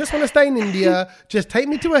you just want to stay in India. Just take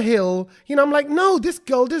me to a hill. I'm like, no, this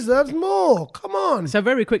girl deserves more. Come on. So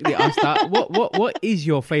very quickly, Aastha, what is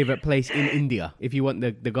your favourite place in India? If you want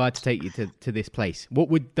the guy to take you to this place, what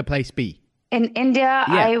would the place be? In India,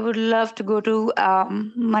 Yeah. I would love to go to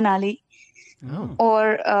Manali, Oh.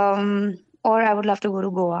 or I would love to go to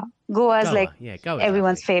Goa. Goa is Goa, like yeah, Goa is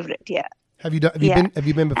everyone's lovely. favorite. Yeah. Have you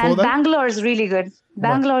been before And that? Bangalore is really good.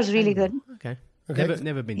 Bangalore is really good. Okay. Okay.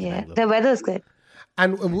 Never been to Yeah, Bangalore. the weather is good.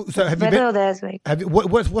 And so have you Weather been? there is very Have you,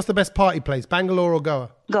 what's the best party place? Bangalore or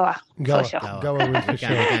Goa? Goa, Goa. for sure. Goa is for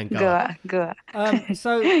sure. Goa.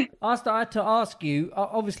 So, Aastha, I had to ask you,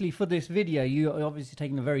 obviously for this video, you're obviously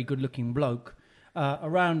taking a very good-looking bloke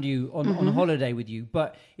around you on holiday with you.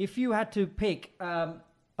 But if you had to pick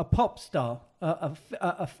a pop star,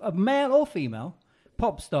 a male or female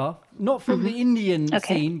pop star, not from the Indian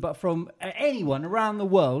Okay. scene, but from anyone around the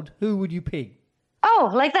world, who would you pick?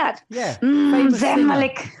 Oh, like that. Yeah. Zayn singer.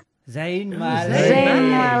 Malik. Zayn Malik. Zayn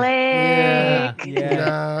Malik.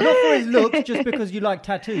 Yeah. Not for his looks, just because you like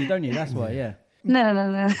tattoos, don't you? That's why, yeah.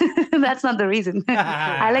 No. That's not the reason.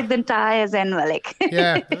 I like the entire Zayn Malik.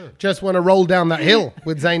 Yeah, just want to roll down that hill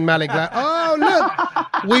with Zayn Malik. Like, oh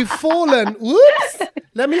look, we've fallen. Whoops!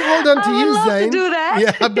 Let me hold on to I would you, love to Zayn. do that.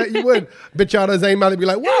 Yeah, I bet you would. Bichara Zayn Malik be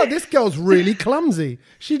like, wow, this girl's really clumsy.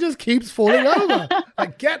 She just keeps falling over.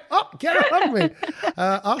 Like, get up, get off me.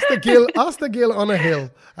 Aastha Gill on a hill,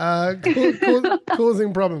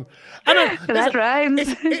 causing problems. I don't. That rhymes.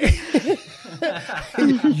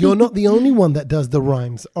 You're not the only one that does the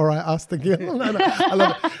rhymes. All right, Aastha Gill. No, I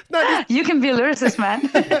love it. No, You can be a lyricist, man.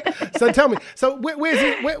 so tell me, so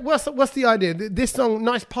what's the idea? This song,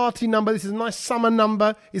 nice party number. This is a nice summer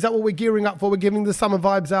number. Is that what we're gearing up for? We're giving the summer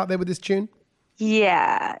vibes out there with this tune.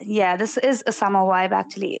 Yeah. This is a summer vibe,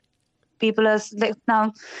 actually. People are like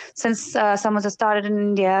now, since summers have started in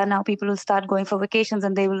India, now people will start going for vacations,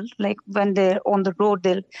 and they will like when they're on the road,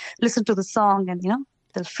 they'll listen to the song and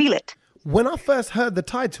they'll feel it. When I first heard the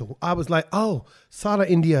title, I was like, "Oh, Saara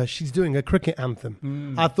India, she's doing a cricket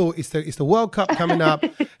anthem." I thought it's the World Cup coming up.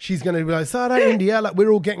 She's going to be like Saara India, like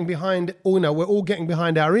we're all getting behind. We're all getting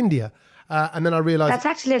behind our India. And then I realized That's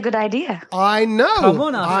actually a good idea. I know, Come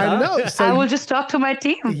on, I Aastha. know. So I will just talk to my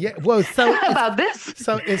team yeah, well, so about this.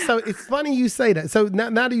 So it's funny you say that. So now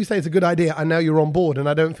that you say it's a good idea, I know you're on board, and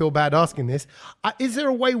I don't feel bad asking this. Is there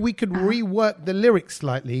a way we could rework the lyrics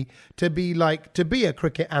slightly to be a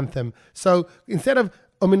cricket anthem? So instead of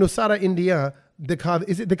Ominu Saara India,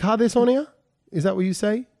 is it the Khade Sonia? Is that what you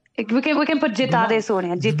say? We can put Jita De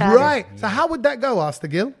Sonia. Jita De. Right. So how would that go, Aastha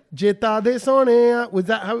Gill? Jita de Sonia. Was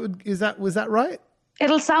that right?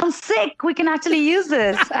 It'll sound sick. We can actually use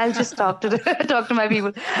this. I'll just talk to my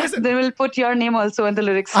people. They will put your name also in the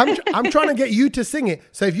lyrics. I'm trying to get you to sing it.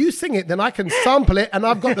 So if you sing it, then I can sample it, and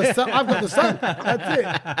I've got the song. That's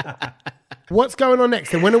it. What's going on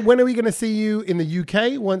next? And when are we going to see you in the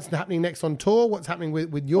UK? What's happening next on tour? What's happening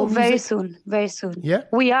with your music? Very soon, very soon. Yeah?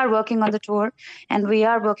 We are working on the tour and we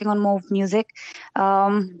are working on more music.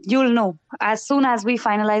 You'll know. As soon as we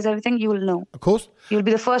finalize everything, you will know. Of course. You'll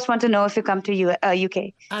be the first one to know if you come to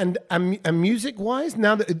UK. And music-wise,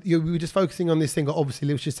 now that we were just focusing on this single, obviously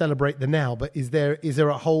let's just celebrate the now, but is there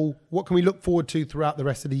a whole, what can we look forward to throughout the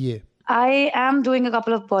rest of the year? I am doing a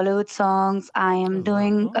couple of Bollywood songs. I am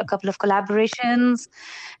doing a couple of collaborations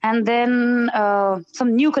and then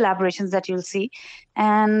some new collaborations that you'll see.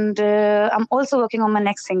 And I'm also working on my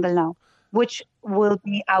next single now, which will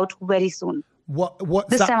be out very soon. What's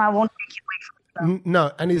This that? time I won't make you wait for it.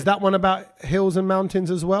 No, and is that one about hills and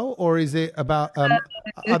mountains as well, or is it about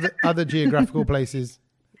other geographical places?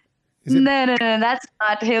 No, that's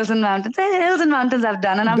not Hills and Mountains. Hills and Mountains I've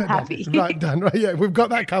done and I'm happy. Right, done. Right, yeah, we've got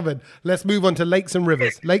that covered. Let's move on to Lakes and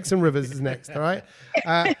Rivers. Lakes and Rivers is next, all right?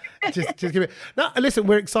 Just give it. Now, listen,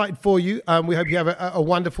 we're excited for you. We hope you have a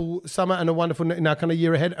wonderful summer and a wonderful now kind of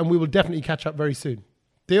year ahead, and we will definitely catch up very soon.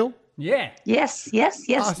 Deal? Yeah. Yes,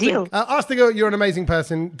 deal. Aastha Gill, you're an amazing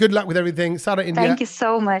person. Good luck with everything. Saara, India. Thank you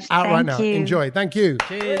so much. Out Thank right now. you. Enjoy. Thank you.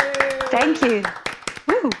 Thank you.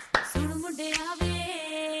 Woo. ਸੁਣ ਮੁੰਡਿਆ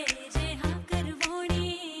ਵੇ ਜੇ ਹਾਂ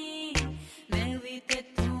ਕਰਵਾਉਣੀ ਮੈਂ ਵੀ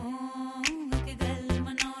ਤੇਥੋਂ ਇੱਕ ਗੱਲ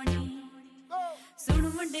ਮਨਾਉਣੀ ਸੁਣ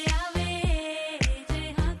ਮੁੰਡਿਆ ਵੇ ਜੇ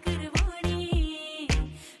ਹਾਂ ਕਰਵਾਉਣੀ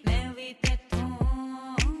ਮੈਂ ਵੀ ਤੇਥੋਂ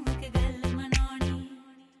ਇੱਕ ਗੱਲ ਮਨਾਉਣੀ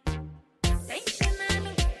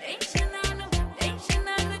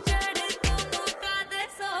ਟੈਨਸ਼ਨਾਂ ਨੂੰ ਚੜ ਤੂੰ ਮੁਕਾ ਦੇ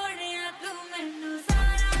ਸੋਹਣਿਆ ਤੂੰ ਮੈਨੂੰ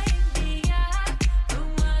ਸਾਰਾ ਇੰਡੀਆ ਤੂੰ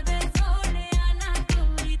ਆਦੇ ਸੋਹਣਿਆ ਨਾ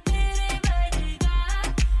ਕੋਈ ਤੇਰੇ ਵਰਗਾ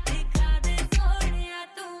ਦਿਖਾ ਦੇ ਸੋਹਣਿਆ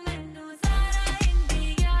ਤੂੰ ਮੈਨੂੰ ਸਾਰਾ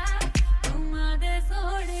ਇੰਡੀਆ ਤੂੰ ਆਦੇ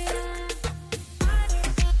ਸੋਹਣਿਆ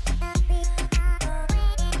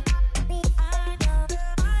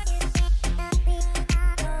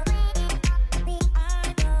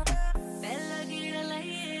ਪਹਿਲਾ ਗੇੜਾ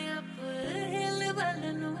ਲਈਏ ਅਪ ਹਿਲ ਵੱਲ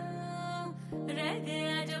ਨੂੰ ਰਹਿ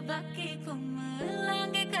ਗਿਆ ਜੋ ਬਾਕੀ ਘੁੰਮ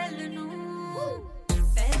ਲਾਂਗੇ ਕੱਲ ਨੂੰ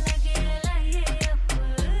ਪਹਿਲਾ ਗੇੜਾ ਲਈਏ ਅਪ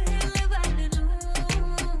ਹਿਲ ਵੱਲ ਨੂੰ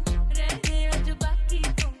ਰਹਿ ਗਿਆ ਜੋ ਬਾਕੀ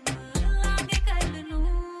ਘੁੰਮ ਲਾਂਗੇ ਕੱਲ ਨੂੰ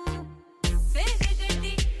ਫੇਰ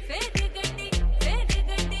ਗੱਡੀ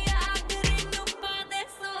ਆਖਰੀ ਨੂੰ ਪਾ ਦੇ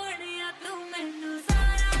ਸੋਹਣਿਆ ਤੂੰ ਮੈਨੂੰ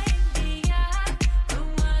ਸਾਰਾ ਇੰਡੀਆ ਤੂੰ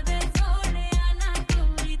ਆਦੇ ਸੋਹਣਿਆ ਨਾ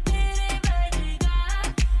ਕੋਈ ਤੇਰੇ ਵਰਗਾ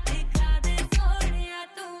ਦਿਖਾ ਦੇ ਸੋਹਣਿਆ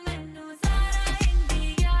ਤੂੰ ਮੈਨੂੰ ਸਾਰਾ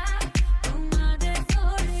ਇੰਡੀਆ ਤੂੰ ਆਦੇ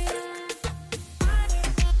ਸੋਹਣਿਆ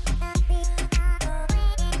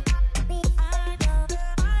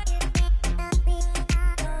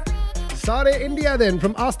Saara, India then,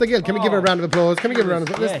 from Aastha Gill. Can we give her a round of applause? Can we give her a round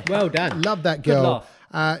of applause? Yeah. Well done. Love that Good girl.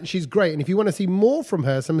 laugh. She's great. And if you want to see more from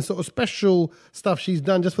her, some sort of special stuff she's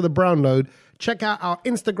done just for the Brown Load, check out our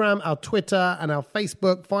Instagram, our Twitter, and our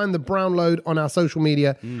Facebook. Find the Brown Load on our social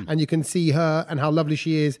media, and you can see her and how lovely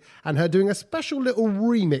she is, and her doing a special little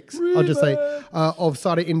remix, I'll just say, of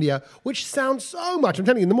Saara India, which sounds so much. I'm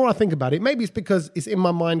telling you, the more I think about it, maybe it's because it's in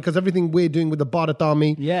my mind because everything we're doing with the Bharat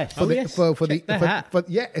Army. Yes. For Oh, the, yes. for Check the the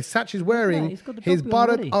hat. Sach is wearing he's got the his topi on Bharat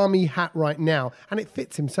already. Army hat right now, and it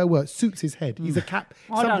fits him so well. It suits his head. He's a cap.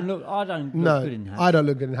 I don't look No, good in hats. I don't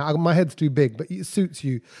look good in hat. My head's too big, but it suits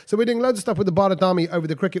you. So we're doing loads of stuff with the Bharat Army over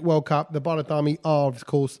the Cricket World Cup. The Bharat Army are, of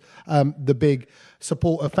course, the big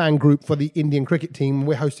supporter fan group for the Indian cricket team.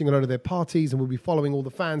 We're hosting a lot of their parties, and we'll be following all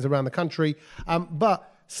the fans around the country.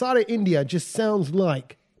 But Saara India just sounds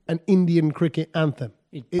like an Indian cricket anthem.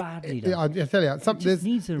 It badly does. I tell you, just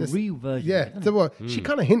needs a real version Yeah, of it, doesn't so, well, she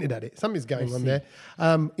kind of hinted at it. Something's going Let's on see. there.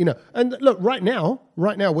 And look, right now,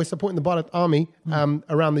 we're supporting the Bharat Army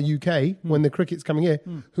around the UK when the cricket's coming here.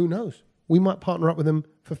 Who knows? We might partner up with them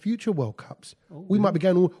for future World Cups. We might be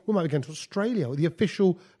going to Australia, the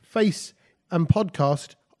official face and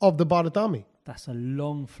podcast of the Bharat Army. That's a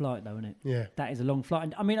long flight, though, isn't it? Yeah. That is a long flight.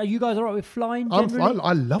 And, I mean, are you guys all right with flying? I Generally?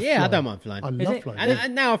 love Yeah, I flying. don't mind flying. I Is love it? flying.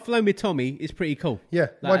 And now I've flown with Tommy. It's pretty cool. Yeah.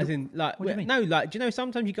 Why Like, do- as in, like, What do you mean? no, like, do you know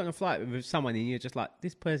sometimes you get on a flight with someone and you're just like,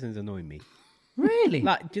 this person's annoying me. Really?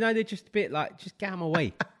 Like, do you know they're just a bit like, just get them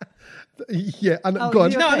away. Yeah, and Oh, go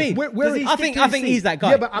on. you know what I mean? Does he I stick think to I his think seat? he's that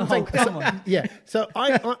guy. Yeah, but I'm saying, come on. yeah. So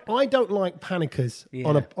I don't like panickers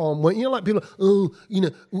Yeah. on when like people.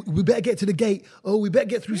 We better get to the gate. Oh, we better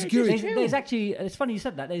get through security. There's actually, it's funny you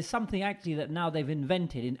said that. There's something actually that now they've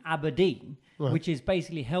invented in Aberdeen, which is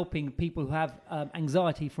basically helping people who have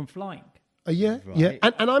anxiety from flying. Yeah, yeah,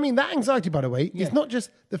 and I mean that anxiety, by the way, is not just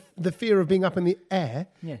the fear of being up in the air.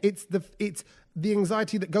 Yeah. It's the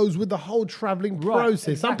anxiety that goes with the whole traveling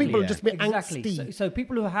process. Some people are just a bit angsty. So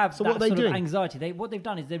people who have that what are they sort of doing? anxiety, what they've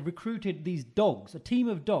done is they've recruited these dogs, a team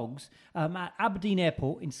of dogs at Aberdeen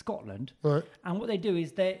Airport in Scotland. Right. And what they do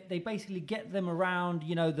is they basically get them around,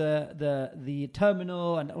 the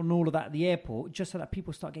terminal and all of that at the airport, just so that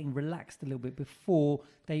people start getting relaxed a little bit before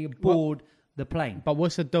they board the plane. But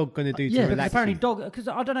what's a dog going to do to Because relax apparently you? because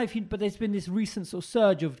I don't know but there's been this recent sort of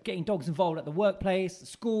surge of getting dogs involved at the workplace, the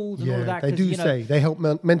schools, and all of Yeah, that. they 'cause, do say they help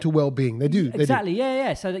mental well-being. They do. Exactly,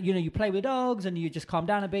 yeah. So that you play with dogs and you just calm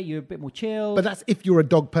down a bit. You're a bit more chill. But that's if you're a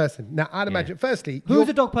dog person. Now, I'd imagine, firstly... Who's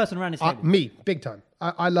a dog person around this table? Me, big time.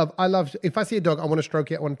 I love... If I see a dog, I want to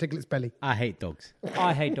stroke it. I want to tickle its belly. I hate dogs.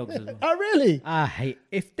 I hate dogs as well. Oh, really?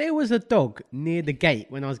 If there was a dog near the gate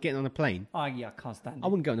when I was getting on a plane, Oh, yeah, I can't stand I it.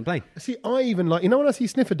 wouldn't get on the plane. See, I even like... when I see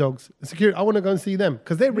sniffer dogs, security, I want to go and see them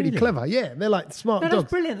because they're really clever. Yeah, they're like smart No, dogs.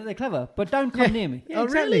 that's brilliant that they're clever, but don't come near me. Oh,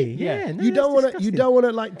 really? Yeah. No, You don't want to. that's You disgusting. don't want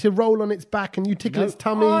to like to roll on its back and you tickle its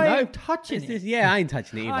tummy. I ain't touching it. Yeah, I ain't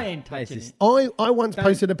touching it either. I ain't That is touching just- it. I once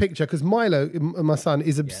posted a picture because Milo, my son,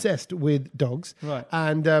 is obsessed with dogs. Right.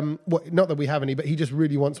 And not that we have any, but he just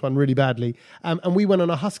really wants one really badly. And we went on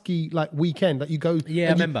a husky weekend. Like you go. Yeah,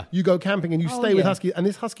 I and remember. You go camping and you Oh, stay with yeah. husky, and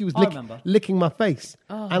this husky was I remember. licking my face.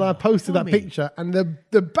 And I posted that me. picture, and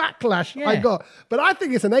the backlash I Yeah. got. But I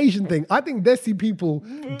think it's an Asian thing. I think Desi people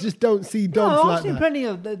just don't see dogs No, I've like seen that. plenty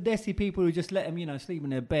of the desi people who just let them, sleep in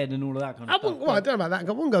their bed and all of that kind of I stuff. wouldn't, well, I don't know about that.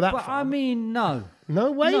 I wouldn't go that But far. I mean, no.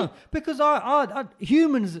 No way. No, because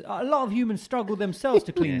humans, a lot of humans struggle themselves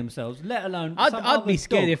to clean themselves, let alone I'd some be other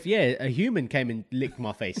scared dog. if a human came and licked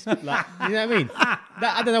my face. Like, you know what I mean?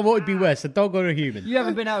 I don't know what would be worse, a dog or a human. You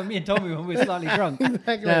haven't been out with me and Tommy when we're slightly drunk.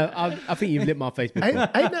 No, I think you've licked my face before.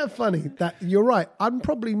 Ain't that funny? That you're right. I'm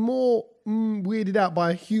probably more weirded out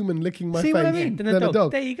by a human licking my See face what I mean? Than a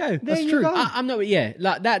dog. There you go. That's you true. go. I'm not. Yeah,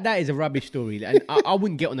 like that is a rubbish story, and I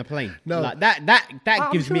wouldn't get on a plane. No. like that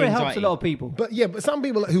I'm gives sure me it anxiety. helps a lot of people. But some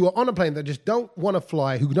people who are on a plane that just don't want to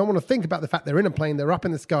fly, who don't want to think about the fact they're in a plane, they're up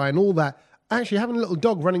in the sky and all that. Actually, having a little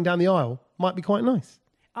dog running down the aisle might be quite nice.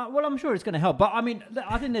 Well, I'm sure it's going to help, but I mean,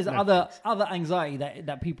 I think there's other anxiety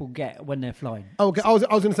that people get when they're flying. Oh, okay, I was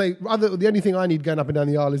going to say the only thing I need going up and down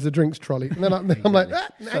the aisle is a drinks trolley, and then I'm like,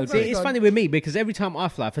 See, it's funny with me because every time I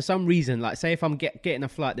fly, for some reason, like say if I'm getting a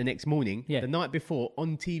flight the next morning, Yeah. the night before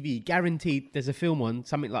on TV, guaranteed there's a film on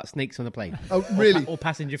something like snakes on a plane. Oh, really? Or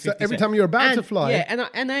passenger 50. So every time you're about to fly, yeah,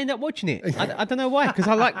 and I end up watching it. I don't know why, because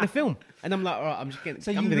I like the film, and I'm like, all right, I'm just getting.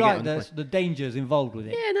 So I'm you gonna get like on the plane. the dangers involved with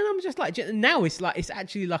it. Yeah, and then I'm just like, now it's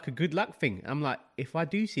actually like a good luck thing. I'm like, if I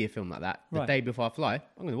do see a film like that the Right. day before I fly,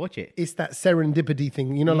 I'm going to watch it. it's that serendipity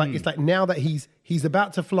thing, like it's like now that he's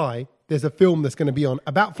about to fly, there's a film that's going to be on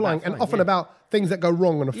about flying, and often about things that go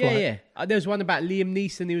wrong on a flight. Yeah. There was one about Liam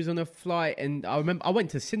Neeson. He was on a flight, and I remember I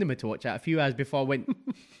went to the cinema to watch that a few hours before I went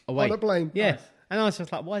away. On a plane. Yeah, Nice. and I was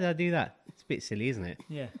just like, why did I do that? It's a bit silly, isn't it?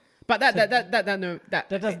 Yeah. But that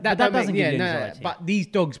doesn't give you anxiety. But these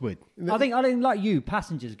dogs would, I think like you,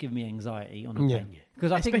 passengers give me anxiety on a plane.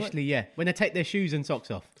 Because I think especially when they take their shoes and socks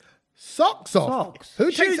off. Socks off. Socks.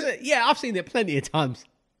 Who Shoes, takes it? yeah, I've seen it plenty of times.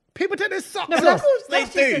 People take their socks No, but off.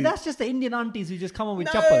 that's just the Indian aunties who just come on with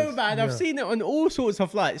No, choppers. man, I've seen it on all sorts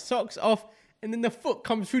of flights. Socks off, and then the foot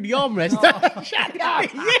comes through the armrest. Shut up!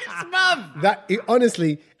 Yes, mum.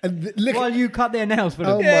 Honestly, look. While you cut their nails for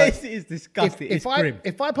them. Oh, Yes, it is disgusting. It's grim.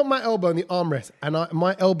 If I put my elbow in the armrest and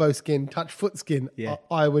my elbow skin touch foot skin, Yeah.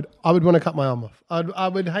 I would want to cut my arm off. I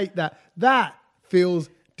would hate that. That feels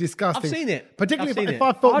disgusting. I've seen it. Particularly I've seen if it.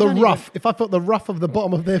 I felt I the don't rough. If I felt the rough of the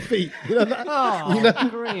bottom of their feet, that. Oh,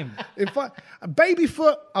 grim. If a baby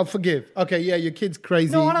foot, I'll forgive. Okay, yeah, your kid's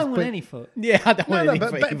crazy. No, I don't want but- any foot. Yeah, I don't No, want no, any but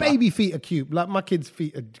foot either. baby feet are cute. Like my kid's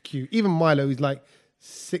feet are cute. Even Milo, who's like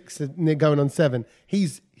 6, near going on 7,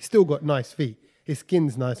 he's still got nice feet. His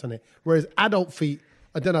skin's nice on it. Whereas adult feet,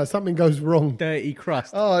 I don't know, something goes wrung. Dirty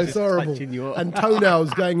crust. Oh, it's just horrible. touching your- And toenails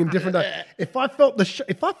going in different. If I felt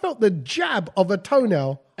the jab of a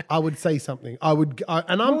toenail, I would say something. What would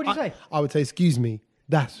you say? I would say, "Excuse me,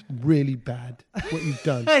 that's really bad what you've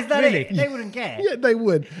done." Is that Really? it? They wouldn't care. Yeah, they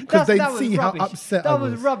would because they'd That was see how rubbish. upset I That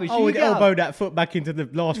was. was rubbish. I You would get up. elbow that foot back into the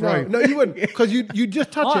last row. No, you wouldn't, because you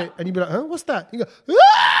just touch I- it and you'd be like, "Huh, what's that?" You go,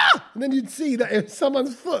 "Ah!" And then you'd see that it's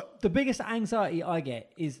someone's foot. The biggest anxiety I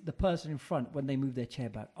get is the person in front when they move their chair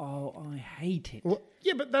back. Oh, I hate it. Well,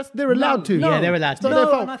 yeah, but they're allowed to. Yeah, they're allowed It's to. not their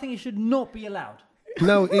No, fault. and I think it should not be allowed.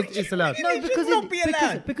 No, it's allowed. No, It should not be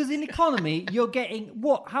allowed. because in economy you're getting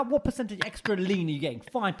what percentage extra lean are you getting?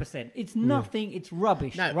 5%. It's nothing. It's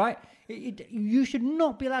rubbish, No. right? you should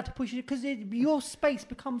not be allowed to push it because your space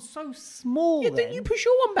becomes so small. Yeah, then you push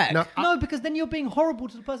your one back. No, because then you're being horrible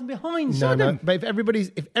to the person behind you. No. But if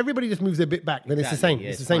everybody just moves their bit back, then it's the Exactly, same. yeah,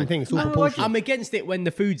 It's the it's same fine. thing. It's all No, proportional. I'm against it when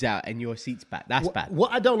the food's out and your seat's back. That's bad.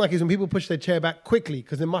 What I don't like is when people push their chair back quickly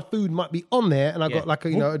because then my food might be on there and I got Yeah. like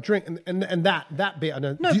a drink and that bit I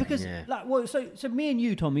don't. No, Do you- because so me and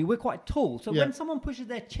you, Tommy, we're quite tall. So Yeah. when someone pushes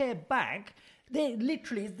their chair back,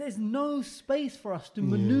 there's no space for us to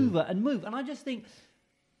maneuver and move. And I just think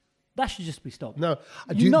that should just be stopped. No,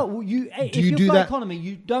 if you you're do for that- economy,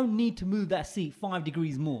 you don't need to move that seat 5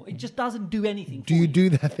 degrees more. It just doesn't do anything. Do for you do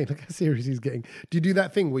that thing? Look how serious he's getting. Do you do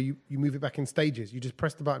that thing where you move it back in stages? You just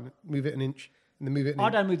press the button, move it an inch, and then move it an I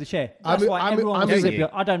inch? don't move the chair. I That's move- why I move- everyone I wants move to it- sit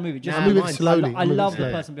behind. I don't move it. Just Nah, I move it mine's- slowly. I I move it love the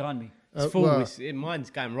slowly. person behind me. It's full. well- Mine's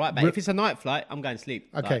going right back. If it's a night flight, I'm going to sleep.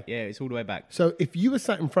 Okay. Like, yeah, it's all the way back. So if you were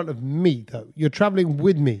sat in front of me, though, you're traveling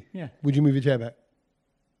with me, Yeah. would you move your chair back?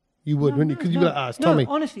 You would, wouldn't you? Because you'd be like, it's Tommy.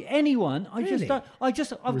 No, honestly, anyone. I've Result.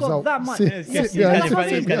 got that much. Sit- Yeah, sit he's down. got in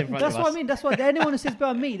front- he's got in front That's of what I us. mean. That's why anyone who sits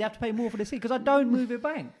behind me, they have to pay more for the seat because I don't move it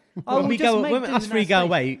back. I When will we just go, make when do us in three that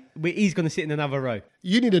go space. away, he's going to sit in another row.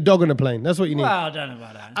 You need a dog on a plane. That's what you need. Well, I don't know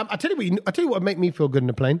about that. I tell you what. I tell you what would make me feel good in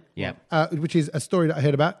a plane. Yeah. Which is a story that I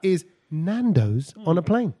heard about is Nando's on a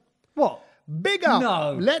plane. What? Big up.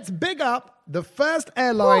 No. Let's big up the first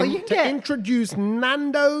airline you to get- introduce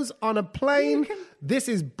Nando's on a plane. This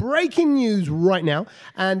is breaking news right now,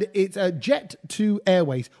 and it's a Jet2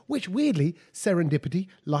 Airways, which weirdly, serendipity,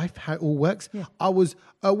 life, how it all works. I was,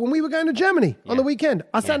 when we were going to Germany on the weekend,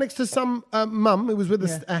 I sat next to some mum who was with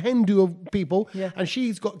a Hindu of people, and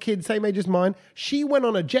she's got kids same age as mine. She went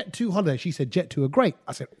on a Jet2 holiday. She said, Jet2 are great.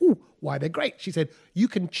 I said, ooh, why they're great? She said, you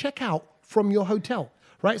can check out from your hotel.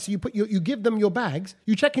 Right, so you give them your bags.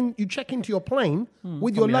 You check into your plane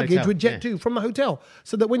with your the luggage hotel, with Jet2 from the hotel,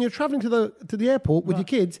 so that when you're traveling to the airport with your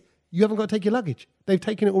kids, you haven't got to take your luggage. They've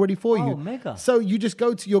taken it already for you. Oh, mega. So you just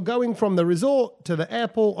you're going from the resort to the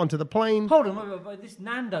airport onto the plane. Hold on, wait, this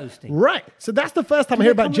Nando's thing. Right. So that's the first time I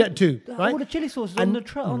hear about Come with Jet2. Right. all the chili sauces on the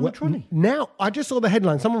trolley. Now I just saw the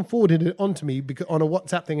headline. Someone forwarded it onto me on a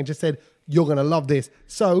WhatsApp thing and just said, "You're gonna love this."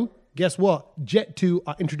 So. Guess what? Jet2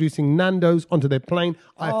 are introducing Nando's onto their plane.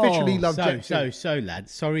 I officially love Jet2. So,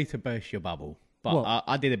 lads, sorry to burst your bubble, but What?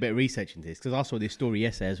 I did a bit of research into this because I saw this story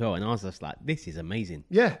yesterday as well, and I was just like, "This is amazing."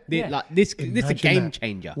 Yeah. Like this is a Imagine game that.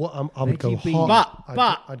 changer. What I would go Veggie beans. hot.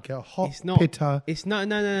 But I'd go hot it's not pitta. It's no.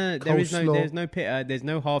 There's coleslaw. no pitta. There's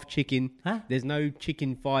no half chicken. Huh? There's no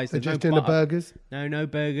chicken thighs. They're There's just no doing the butter. burgers. No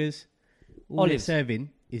burgers. All Olives. it's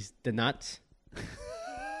serving is the nuts.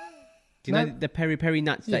 Do you know the peri peri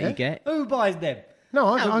nuts that Yeah. you get? Who buys them? No,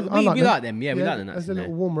 I we like them. like them. Yeah, we like the nuts As a in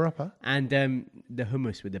little there. warmer upper. And the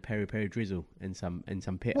hummus with the peri peri drizzle and some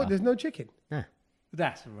pitta. What? There's no chicken. Nah.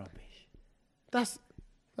 That's rubbish. That's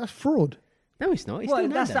fraud. No, it's not. It's Well, still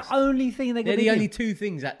that's Nando's. the only thing they're They're going to the do. only two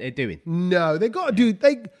things that they're doing. No, they got to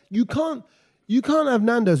do. You can't have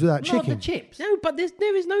Nando's without Not the chicken. chips. No, but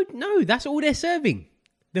there is no. That's all they're serving.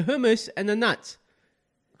 The hummus and the nuts.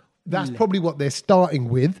 That's probably what they're starting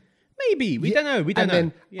with. Maybe we don't know. We don't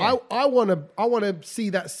and know. then I wanna see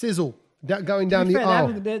that sizzle going To down be the fair, aisle.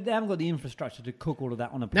 they haven't got the infrastructure to cook all of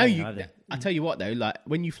that on a No, plane, have they? I tell you what though, like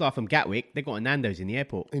when you fly from Gatwick, they got a Nando's in the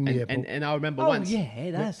airport. In the airport. And I remember Oh, once. yeah,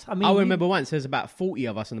 that's... I mean, I remember once there was about 40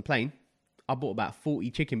 of us on the plane. I bought about 40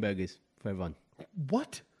 chicken burgers for everyone.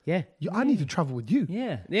 What? Yeah. I need to travel with you.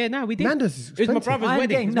 Yeah. Yeah, no, we did. Nando's is It was my expensive. brother's I'm wedding.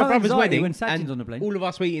 getting It was my no brother's anxiety wedding. when Sachin's and on the plane. all of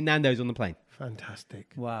us were eating Nando's on the plane.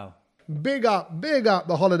 Fantastic. Wow. Big up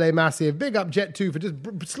the holiday massive. Big up Jet2 for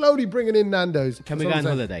just slowly bringing in Nando's. Can we That's go all on I'm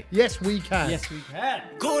saying. holiday? Yes, we can. Yes, we can.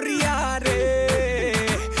 गोरिया रे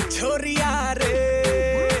छोरिया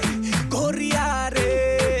रे गोरिया रे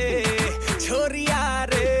छोरिया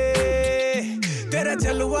रे तेरा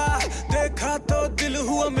जलवा देखा तो दिल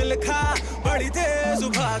हुआ मिलखा बड़ी तेज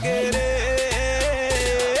भागे रे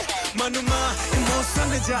मनमा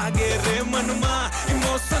इमोशन जागे रे मनमा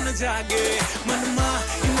इमोशन जागे मनमा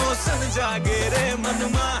इमोशन जागे रे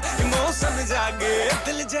मनमा इमोशन जागे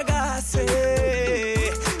दिल जगा से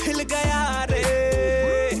हिल गया रे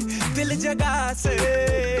दिल जगा से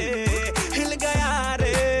हिल गया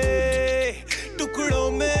रे टुकड़ों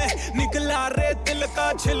में निकला रे दिल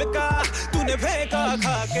का छिलका तूने फेंका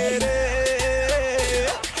खा के रे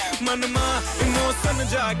मनमा इमोशन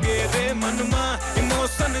जागे रे मनमा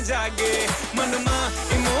इमोशन जागे मनमा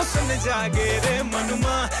इमोशन जागे रे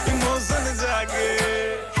मनमा इमोशन जागे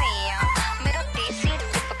सैया मेरा देसी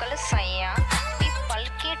टिपिकल सैया पीपल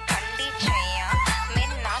की ठंडी छैया मैं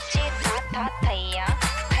नाचे था थैया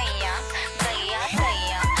थैया दैया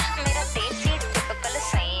दैया मेरा देसी टिपिकल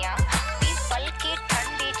सैया पीपल की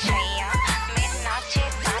ठंडी छैया मैं नाचे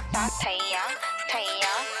था थैया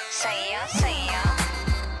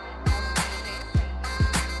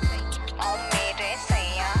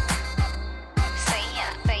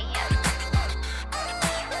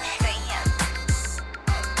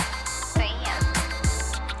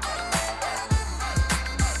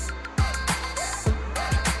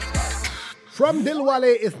From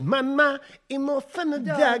Dilwale is Manma Emotional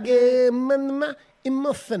Jaggy. Manma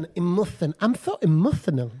emotion. I'm so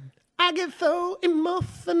emotional. I get so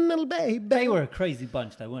emotional, baby. They were a crazy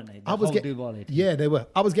bunch, though, weren't they? The I was whole getting, Duvalid. yeah, they were.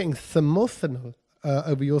 I was getting emotional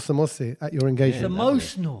over your samosa at your engagement.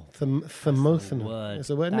 Emotional. Emotional. Word. That's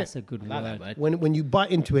a word, That's isn't a good Like that word. word. it? When you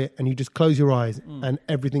bite into it and you just close your eyes and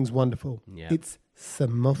everything's wonderful. Yeah. It's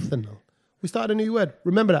emotional. We started a new word.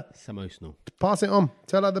 Remember that. It's emotional. Pass it on.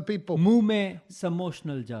 Tell other people. Mume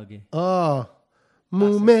emotional jage. Ah.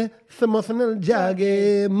 Mume emotional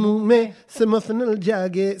jage. Mume emotional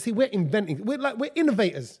jage. See, we're inventing. We're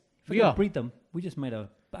innovators. We Yeah. breed them. We just made a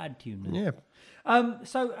bad tune. Now. Yeah.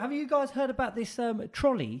 So have you guys heard about this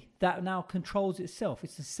trolley that now controls itself?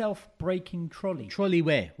 It's a self-braking trolley Trolley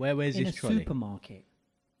where? Where's in this a trolley? supermarket.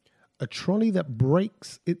 A trolley that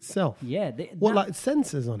breaks itself. Yeah. What, that- like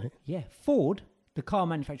sensors on it? Yeah, Ford, the car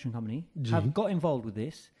manufacturing company, have got involved with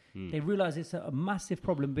this. They realise it's a massive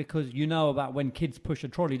problem because you know about when kids push a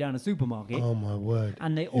trolley down a supermarket Oh, my word.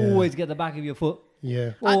 and they always get the back of your foot.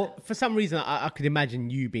 Yeah. Or For some reason, I could imagine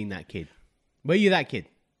you being that kid. Were you that kid?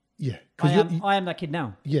 Yeah. I am that kid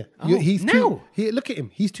now. Yeah. Oh, He's now? too. Look at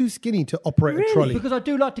him. He's too skinny to operate a trolley. Because I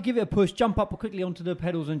do like to give it a push, jump up quickly onto the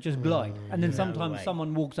pedals and just glide. And then sometimes way.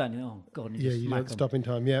 someone walks out and oh god, and you Yeah, just you smack don't 'em. stop in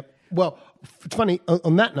time. Yeah. Well, it's funny.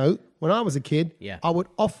 On that note, when I was a kid, Yeah. I would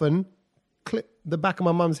often clip the back of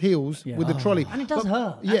my mum's heels with the trolley. And it does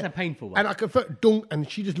hurt. That's a painful one. And I could feel dunk, and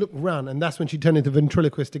she just looked around, and that's when she turned into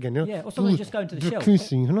ventriloquist again. You know? Yeah, or sometimes just go into the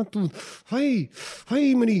shelf.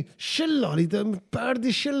 Hey, many shillolly, the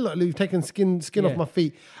birdy shillolly. You've taken skin Yeah. off my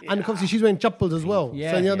feet, and obviously she's wearing chappals as well.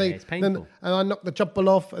 Yeah. so you know Yeah, it's painful. and I knocked the chappal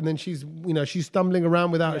off, and then she's stumbling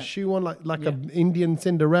around without a shoe on, like an Indian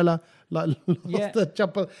Cinderella. Like lost Yeah. the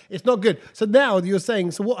chappal. It's not good. So now you're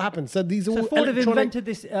saying, so what happens? So these are So all Ford have electronic. invented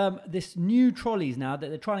this new trolleys now that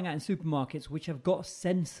they're trying out in supermarkets, which have got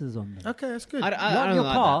sensors on them. Okay, that's good. I Like don't your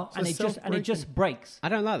like car, that. and So it just brakes. I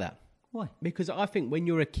don't like that. Why? Because I think when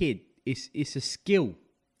you're a kid, it's a skill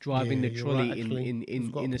driving Yeah, the you're trolley right, actually.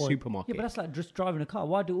 You've got in a a point. supermarket. Yeah, but that's like just driving a car.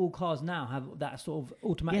 Why do all cars now have that sort of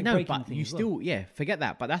automatic Yeah, no, braking but thing? you as well? still, forget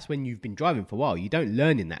that. But that's when you've been driving for a while. You don't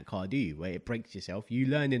learn in that car, do you? Where it breaks yourself. You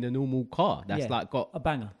learn in a normal car. That's Yeah, like got, a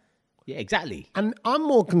banger. yeah, exactly. And I'm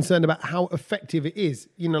more concerned about how effective it is.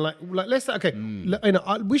 Like let's say, okay,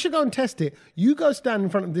 we should go and test it. You go stand in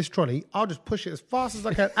front of this trolley. I'll just push it as fast as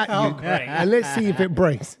I can at you, and let's see if it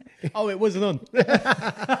breaks. Oh, it wasn't on.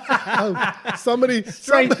 Somebody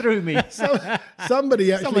Straight through me.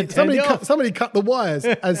 Somebody actually, Someone turned it off. somebody cut the wires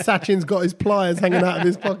as Sachin's got his pliers hanging out of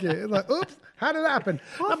his pocket. It's like, oops, how did that happen?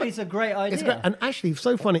 I think it's a great idea. It's great. And actually,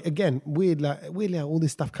 so funny. Again, weirdly how all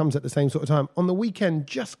this stuff comes at the same sort of time. On the weekend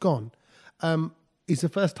just gone, it's the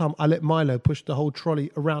first time I let Milo push the whole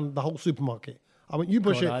trolley around the whole supermarket. I went, you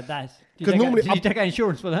push God, it. Did you 'Cause normally did you take out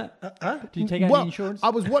insurance for that? Did you take out Well, any insurance? I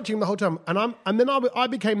was watching the whole time, and then I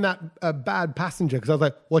became that bad passenger because I was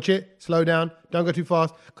like, watch it, slow down, don't go too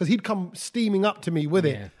fast, because he'd come steaming up to me with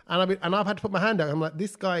it, Yeah. and I've had to put my hand out. I'm like,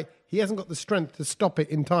 this guy, he hasn't got the strength to stop it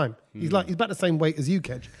in time. He's about the same weight as you,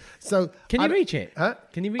 Kedge. So Can you reach it? Huh?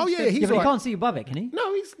 Can you reach Oh yeah, the- he's yeah, but all he right. can't see above it, can he?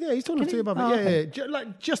 No, he's talking to you above it. Oh, Yeah, okay. yeah,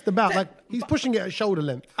 just about. Like he's pushing it at shoulder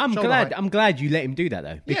length. I'm shoulder glad. height. I'm glad you let him do that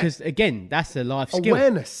though, because again, that's a life skill.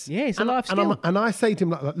 Awareness. Yeah, it's a and, life and skill. And I say to him,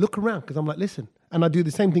 like, look around, because I'm like, listen. And I do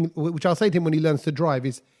the same thing, which I'll say to him when he learns to drive,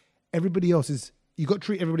 is everybody else is, you got to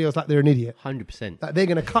treat everybody else like they're an idiot. 100%. Like they're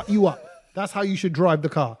going to cut you up. That's how you should drive the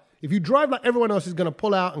car. If you drive like everyone else is going to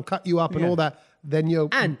pull out and cut you up and all that, then you're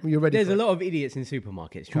ready There's for a it. lot of idiots in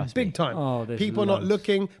supermarkets. Trust me. Big time. Oh, there's people not loads.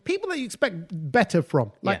 looking. People that you expect better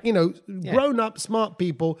from. Like, Yeah. grown up, smart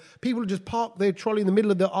people. People who just park their trolley in the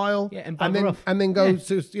middle of the aisle Yeah, and then bugger off. and then go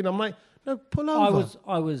to, I'm like, no, pull over.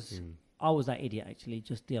 I was that idiot actually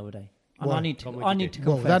just the other day. And Why? I need to what'd I you need do? to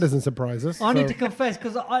Well, confess. that doesn't surprise us. I So need to confess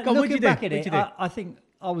because on, what'd looking you do? back at What'd it, you do? I think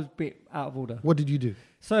I was a bit out of order. What did you do?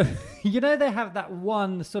 So they have that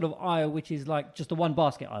one sort of aisle which is like just a one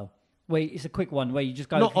basket aisle where it's a quick one where you just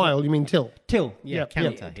go Not aisle, you mean till. till Yeah,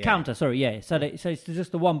 counter. Yeah. counter. Sorry, yeah. So it's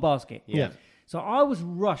just the one basket. Yeah. So I was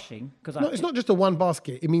rushing because No, it's not just a one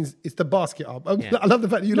basket. It means it's the basket up. Yeah. I love the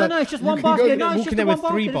fact that you No, like. no, it's just you one can go basket. get- No, it's walking just there the one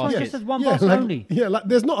with three basket. This one's baskets. just one yeah, basket like, only. Yeah, like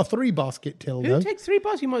there's not a three basket till, Who though. takes 3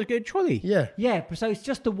 baskets? You might get a trolley. Yeah. Yeah, so it's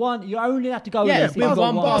just the one. You only have to go. Yeah, this if with you've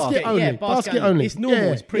got one basket only. Yeah, basket only. It's normal.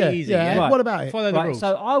 Yeah, It's pretty yeah, easy. yeah. Yeah. What about it? Follow the Right, rules.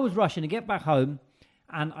 so I was rushing to get back home,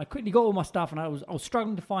 and I quickly got all my stuff, and I was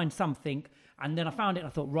struggling to find something, and then I found it, and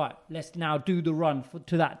I thought, right, let's now do the run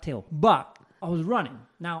to that till. But I was running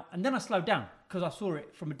now, and then I slowed down because I saw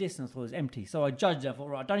it from a distance. I thought it was empty, so I judged it. I thought,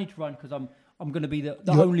 right, I don't need to run because I'm going to be the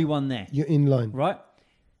only one there, You're in line. right?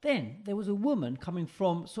 Then there was a woman coming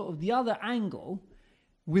from sort of the other angle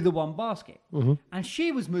with the one basket. And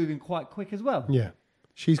she was moving quite quick as well. Yeah.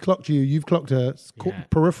 She's clocked you. You've clocked her. It's called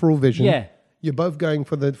peripheral vision. Yeah. You're both going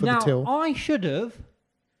for the Now, till. I should have,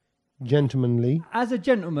 Gentlemanly. as a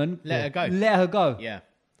gentleman, Let her go. Let her go. Yeah.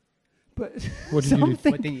 But What did you do?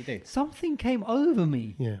 something, What didn't you do? something came over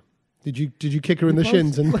me. Yeah. Did you kick her in the both-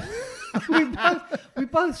 shins? And we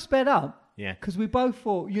both sped up. Yeah. Because we both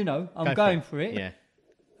thought, you know, I'm Go going for it. Yeah.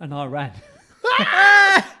 And I ran.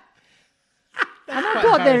 and I quite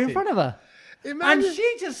got there in embarrassing. front of her. Imagine- And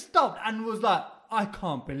she just stopped and was like, I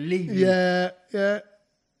can't believe you. yeah.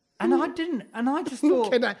 And I didn't. And I just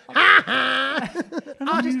thought, Can I- and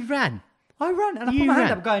I just You ran. I ran and I You put my hand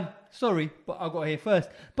ran. up going, sorry, but I got here first.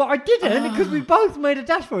 But I didn't because we both made a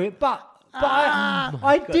dash for it. But I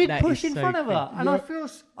God, did that push is in so front of her. creepy. And I feel,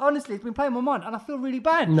 honestly, it's been playing my mind. And I feel really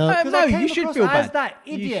bad. No. Because No, I you came should across feel as bad. that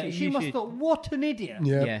You idiot. should- She you must should. have thought, what an idiot.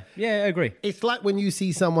 Yeah. Yeah, I agree. It's like when you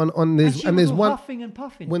see someone on And this, she and was there's all one huffing and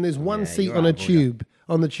puffing. when there's one Yeah, seat you're on a out of order.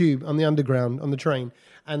 tube, on the underground, on the train,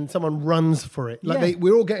 and someone runs for it. Like Yeah.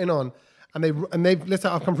 we're all getting on, and they've let's say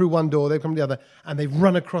I've come through one door, they've come to the other, and they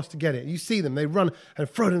run across to get it. You see them, they run and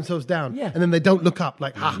throw themselves down, Yeah. and then they don't look up,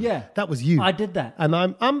 like Yeah. that was you. I did that. and I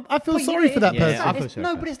feel But sorry yeah, for that it's- person. Yeah, I feel it's- sorry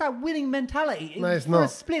no, for but it's that winning mentality. No, it's For not. a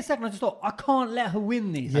split second, I just thought, I can't let her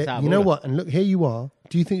win this. Yeah, out of you know order. what? And look, here you are.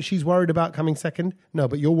 Do you think she's worried about coming second? No,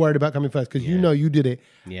 but you're worried about coming first because you know you did it.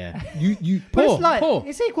 Yeah. You But poor. it's like, poor.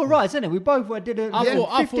 it's equal rights, isn't it? We both did a I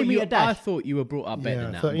 50-meter I dash. thought you were brought up better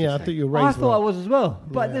than that. I'm I just thought saying. you were I raised thought I well. was as well,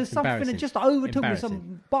 but there's something that Embarrassing. just overtook me, Embarrassing.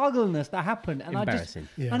 some boggleness that happened, and Embarrassing.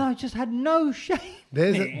 and I just had no shame.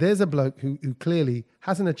 There's a bloke who clearly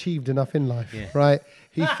hasn't achieved enough in life, Yeah. right?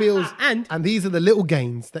 He feels And- these are the little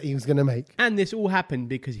gains that he was going to make. And this all happened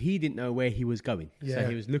because he didn't know where he was going. Yeah. So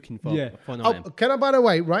he was looking for, Yeah. for an Oh, item. can I, by the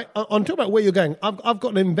way, right? On talk about where you're going. I've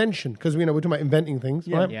got an invention because we're talking about inventing things,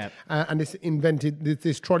 right? Yeah. And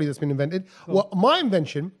this trolley that's been invented. Well, my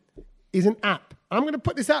invention is an app. I'm going to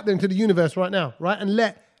put this out there into the universe right now, right? And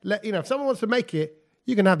let if someone wants to make it,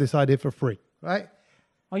 you can have this idea for free, right?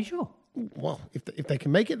 Are you sure? Well, if they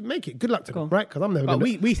can make it. Good luck to them, on. right? Because I'm never But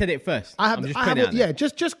going to. we said it first. I have, I'm just I have putting it out there.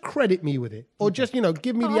 just credit me with it, or just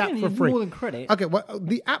give me No, the I app don't for need free. more than credit. Okay, well,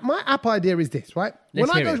 the app, my app idea is this, right?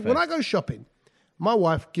 Let's hear it when I first. go shopping, my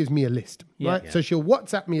wife gives me a list, right? Yeah. So she'll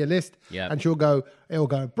WhatsApp me a list, Yeah. and it'll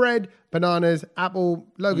go bread, bananas, apple,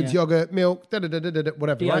 Logan's Yeah. yogurt, milk,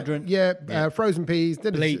 whatever, right? Deodorant. Yeah, frozen peas,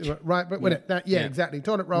 Bleach. right? But Yeah. exactly,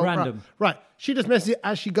 toilet roll, Random. right? She just messes it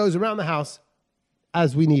as she goes around the house,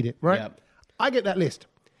 as we need it, right? Yep. I get that list.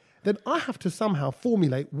 Then I have to somehow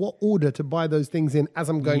formulate what order to buy those things in as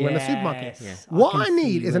I'm going around the supermarket. Yes. What I I can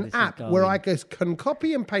need see is where an this is app where I going. can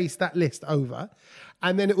copy and paste that list over,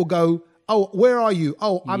 and then it will go, oh, where are you?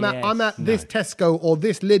 Oh, I'm at this Tesco or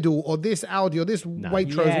this Lidl or this Aldi or this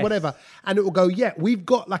Waitrose or Yes. whatever. And it will go, yeah, we've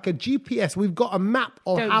got like a GPS. We've got a map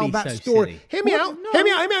of Don't how be that so store. silly. Hear me out. No.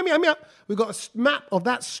 Hear me out. We've got a map of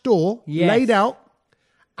that store Yes. laid out.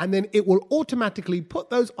 And then it will automatically put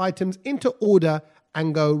those items into order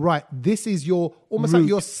and go, right, this is your, almost like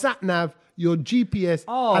your sat nav, your GPS,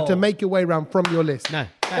 how to make your way around from your list. No.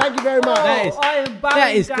 Thank you very much. That is, I am bowing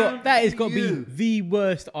that is down got that has to got to you. be the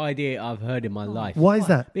worst idea I've heard in my life. Why is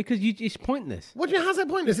that? Because it's pointless. What do you, how's that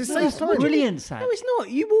pointless? It No, saves it's time. brilliant, Sam. No, it's not.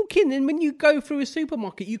 You walk in and when you go through a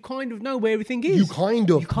supermarket, you kind of know where everything is. You kind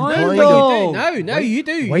of. kind No, of. you do. No, you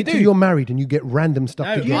do. Wait you till do. you're married and you get random stuff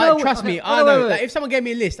No, to you get. know- trust me, okay, I wait, know. wait. Like, if someone gave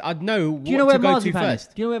me a list, I'd know Do you know what where to go to marzipan is?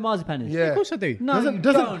 first. Do you know where marzipan is? Yeah. Of course I do. No, you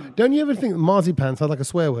don't. Don't you ever think that marzipan sounds like a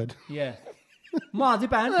swear word? Yeah.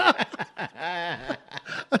 Marzipan.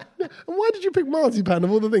 And why did you pick marzipan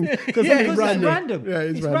of all the things? Because Because it's random. Yeah,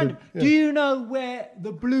 it's random. Yeah. Do you know where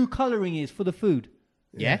the blue colouring is for the food?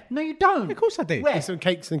 Yeah. No, you don't. Of course I do. Where? It's some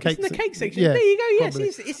cakes and It's cakes. in the cake section. There you go. Yes, probably.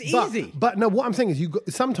 it's But- easy. But no, what I'm saying is,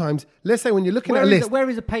 sometimes, let's say when you're looking Where at a is, list, where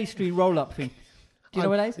is a pastry roll-up thing? Do you know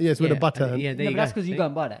where that is? yes, with a butter. and- Yeah, there Yeah, you but that's go. because you See? go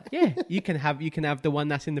and buy that. Yeah, you can have the one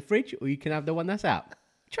that's in the fridge, or you can have the one that's out.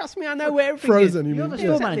 Trust me, I know where everything Frozen, is. you You're mean? the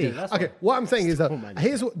store Exactly. manager. That's Okay, right. what I'm saying is that Store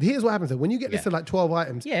manager. here's what happens. Though. When you get Yeah. listed like 12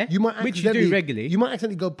 items, Yeah, you might which you do accidentally- regularly. You might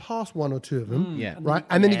accidentally go past one or two of them, Yeah. right?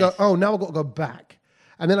 And then you go, Yes. oh, now I've got to go back,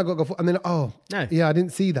 and then I've got to go, and then No. yeah, I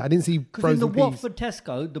didn't see that. I didn't see Because in the frozen peas. Watford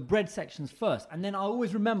Tesco, the bread section's first. And then I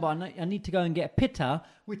always remember I need to go and get a pitta,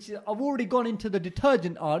 which I've already gone into the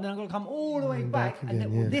detergent aisle, and I've got to come all the way back. And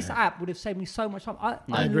again, then, yeah. this app would have saved me so much time. I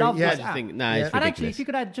agree. love Yeah, this I I app. think, no, Yeah. it's And actually, ridiculous. if you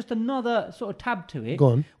could add just another sort of tab to it, Go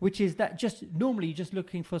on. which is that just normally you're just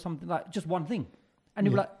looking for something like just one thing. And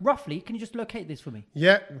you're like, roughly, can you just locate this for me?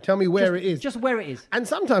 Yeah, tell me where Just- it is. Just where it is. And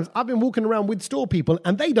sometimes I've been walking around with store people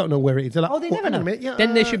and they don't know where it is. They're like, Oh, they never hang on a know. minute, yeah,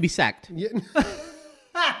 Then they should be sacked. Yeah.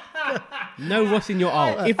 Know what's in your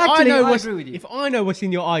aisle. If Actually, I what's, agree with you. if I know what's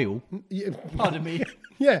in your aisle, Pardon me.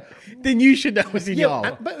 Yeah. then you should know what's in your Yeah,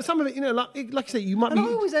 aisle. but some of it, like you say, you might And I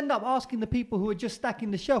be. always end up asking the people who are just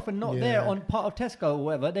stacking the shelf and not there Yeah. on part of Tesco or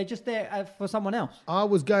whatever. They're just there for someone else. I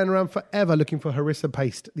was going around forever looking for harissa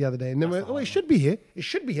paste the other day, and then it should be here. It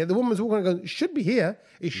should be here. The woman was walking around going, it should be here.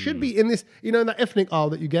 It should be in this, in that ethnic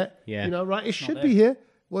aisle that you get. Yeah. Right? It should be here.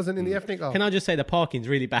 Wasn't in the ethnic aisle. Can I just say the parking's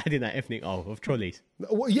really bad in that ethnic aisle of trolleys?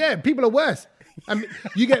 Well, yeah, people are worse.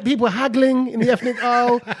 You get people haggling in the ethnic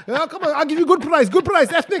aisle. Oh, come on, I'll give you good price.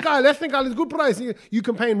 Ethnic aisle is good price. You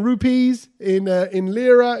can pay in rupees, in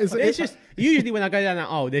lira. It's just usually when I go down that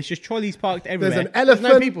aisle, there's just trolleys parked everywhere. There's an elephant.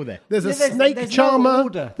 There's no people there. There's a snake there's charmer. No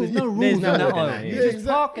order. There's no rules There's in no that order, aisle. no, You yeah. just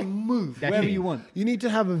park and move That's wherever it. you want. You need to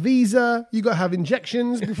have a visa. You got to have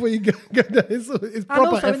injections before you go. It's And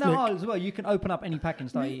proper also in that ethnic. aisle as well, you can open up any pack and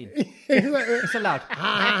start eating. It's allowed.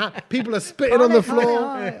 People are spitting on the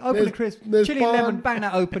floor. Open the crisp. there's Chili barn. lemon, bang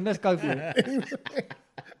that open. Let's go for it.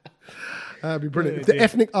 That'd be brilliant. If the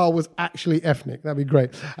ethnic aisle was actually ethnic, that'd be great.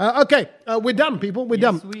 Okay, we're done, people. We're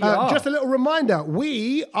done. we are. Just a little reminder.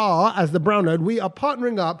 We are, as the Brown Node, we are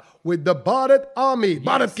partnering up with the Bharat Army.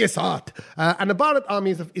 Bharat ke saath. And the Bharat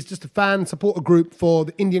Army is just a fan supporter group for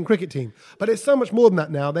the Indian cricket team. But it's so much more than that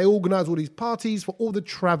now. They organise all these parties for all the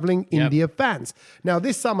travelling India fans. Now,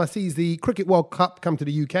 this summer sees the Cricket World Cup come to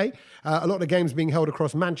the UK. A lot of the games being held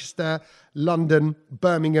across Manchester, London,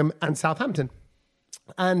 Birmingham and Southampton.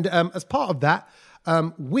 And as part of that,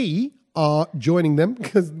 we are joining them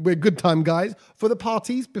because we're good time guys for the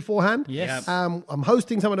parties beforehand. Yes. I'm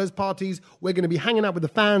hosting some of those parties. We're going to be hanging out with the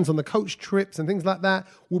fans on the coach trips and things like that.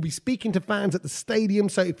 We'll be speaking to fans at the stadium.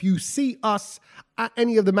 So if you see us at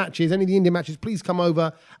any of the matches, any of the Indian matches, please come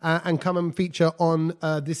over and come and feature on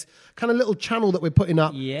this kind of little channel that we're putting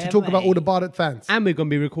up to talk about all the Bharat fans. And we're going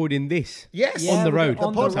to be recording this Yes. on the we're road.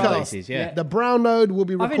 on the Some podcast. places, yeah. The Brown Node will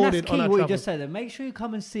be I think recorded that's on key our what you travel. just said there. Make sure you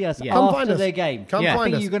come and see us Yeah. Come after find us. their game. Come Yeah. I find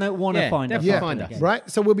think us. you're going to want to Yeah, find us. definitely after find the us. game.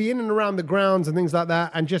 Right, so we'll be in and around the grounds and things like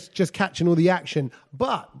that, and just catching all the action.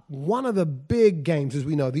 But one of the big games, as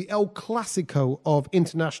we know, the El Clasico of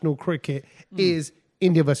international cricket is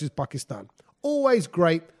India versus Pakistan. Always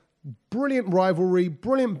great, brilliant rivalry,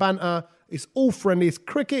 brilliant banter. It's all friendly. It's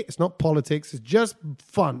cricket. It's not politics. It's just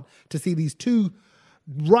fun to see these two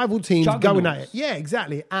rival teams going at Juggernauts. it. Yeah,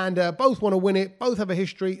 exactly. And both want to win it. Both have a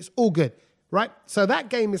history. It's all good. Right, so that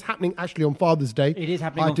game is happening actually on Father's Day. It is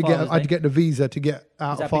happening I had on to Father's I had to Day. get the visa to get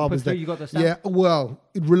out Is that of being put Father's through? Day. You got the stamp? Yeah, well,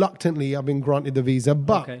 reluctantly, I've been granted the visa.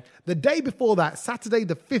 But Okay. the day before that, Saturday,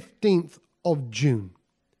 the 15th of June,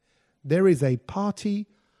 there is a party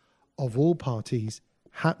of all parties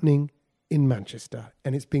happening in Manchester.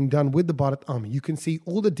 And it's being done with the Bharat Army. You can see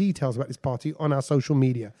all the details about this party on our social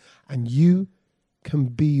media. And you can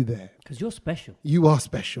be there. Because you're special. You are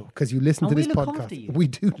special because you listen And to we this look podcast. after you. We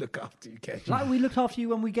do look after you, Kesh. Like we looked after you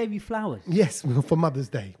when we gave you flowers. Yes, well, for Mother's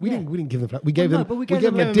Day. We Yeah. didn't give them flowers. We gave Well, them no, but we gave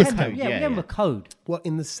gave them a them discount. Yeah, we gave them a code. Well,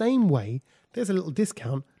 in the same way, there's a little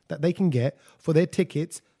discount that they can get for their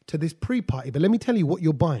tickets to this pre-party. But let me tell you what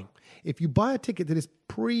you're buying. If you buy a ticket to this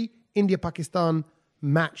pre-India-Pakistan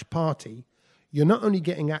match party, you're not only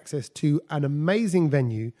getting access to an amazing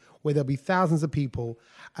venue where there'll be thousands of people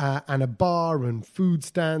and a bar and food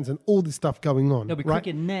stands and all this stuff going on. There'll be right?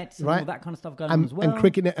 cricket nets and all that kind of stuff going on and, as well. And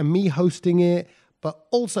cricket net and me hosting it, but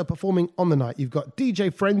also performing on the night. You've got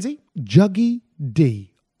DJ Frenzy, Juggy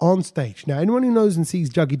D on stage. Now, anyone who knows and sees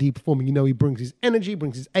Juggy D performing, you know he brings his energy,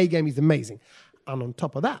 brings his A game. He's amazing. And on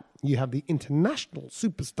top of that, you have the international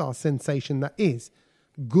superstar sensation that is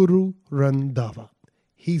Guru Randhawa.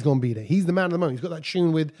 He's going to be there. He's the man of the moment. He's got that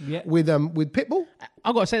tune with Pitbull.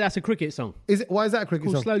 I've got to say that's a cricket song. Is it? Why is that a cricket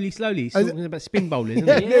Called song? Slowly, Slowly. It's Is talking about spin bowling, isn't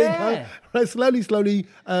Yeah, it? there you Yeah. go. Right, slowly, dusri.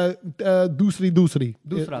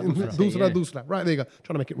 Dusra. Dusra. Right, there you go.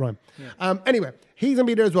 Trying to make it rhyme. Anyway, he's going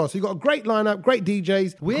to be there as well. So you've got a great lineup, great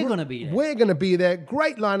DJs. We're gonna be there. We're going to be there.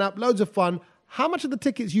 Great lineup, loads of fun. How much are the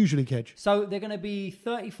tickets usually, Kedge? So they're going to be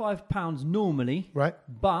 £35 normally. Right.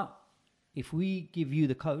 But if we give you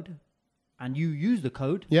the code and you use the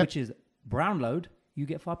code, Yeah. which is Brownload, you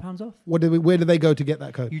get £5 off. Where do they go to get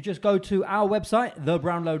that code? You just go to our website,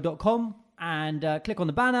 thebrownload.com, and click on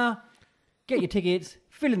the banner, get your tickets,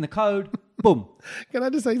 fill in the code, boom. Can I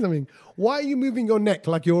just say something? Why are you moving your neck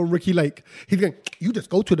like you're on Ricky Lake? He's going, you just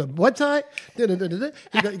go to the website.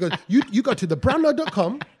 He goes, you go to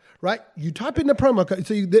thebrownload.com. Right, you type in the promo code.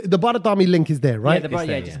 So the Bharat Army link is there, right?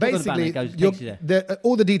 Just click on the banner, Basically, it goes, takes you there.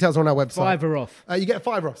 all the details are on our website. £5 off. You get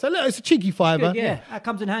 £5 off. So look, it's a cheeky £5. Good, yeah. That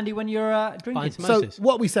comes in handy when you're drinking. Fine. So Moses.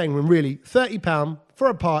 what are we saying when really £30 for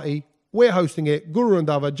a party We're hosting it. Guru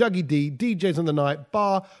Randava, Juggy D, DJs on the night,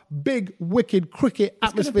 bar, big, wicked cricket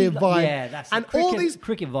atmosphere vibe. Yeah, that's and cricket, all these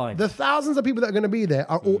cricket vibes. The thousands of people that are going to be there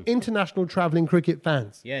are all international traveling cricket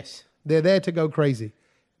fans. Yes. They're there to go crazy.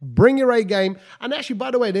 Bring your A game. And actually,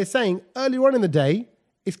 by the way, they're saying earlier on in the day,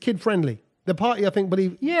 it's kid friendly. The party, I think,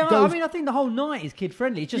 I think the whole night is kid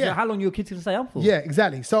friendly. It's just Yeah. how long your kids can stay up for. Yeah,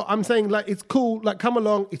 exactly. So I'm saying, like, it's cool. Like, come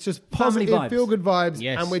along. It's just Family positive, vibes. feel good vibes,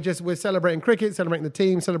 Yes. and we're celebrating cricket, celebrating the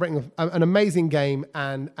team, celebrating an amazing game,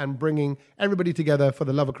 and bringing everybody together for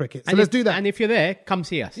the love of cricket. So let's do that. And if you're there, come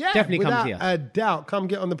see us. Yeah, Definitely come see without us. a doubt. Come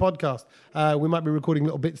get on the podcast. We might be recording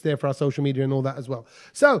little bits there for our social media and all that as well.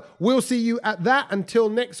 So we'll see you at that. Until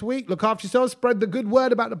next week, look after yourselves. Spread the good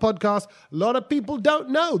word about the podcast. A lot of people don't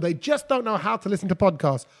know. They just don't know how to listen to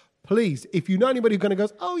podcasts. Please, if you know anybody who kind of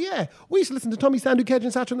goes, oh yeah, we used to listen to Tommy Sandu, Kedge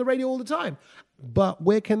and Satch on the radio all the time. But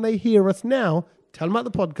where can they hear us now? Tell them about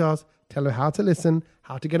the podcast. Tell them how to listen,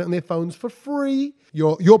 how to get it on their phones for free.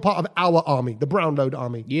 You're part of our army, the Brownload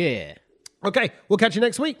army. Yeah. Okay, we'll catch you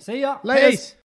next week. See ya. Later. Peace.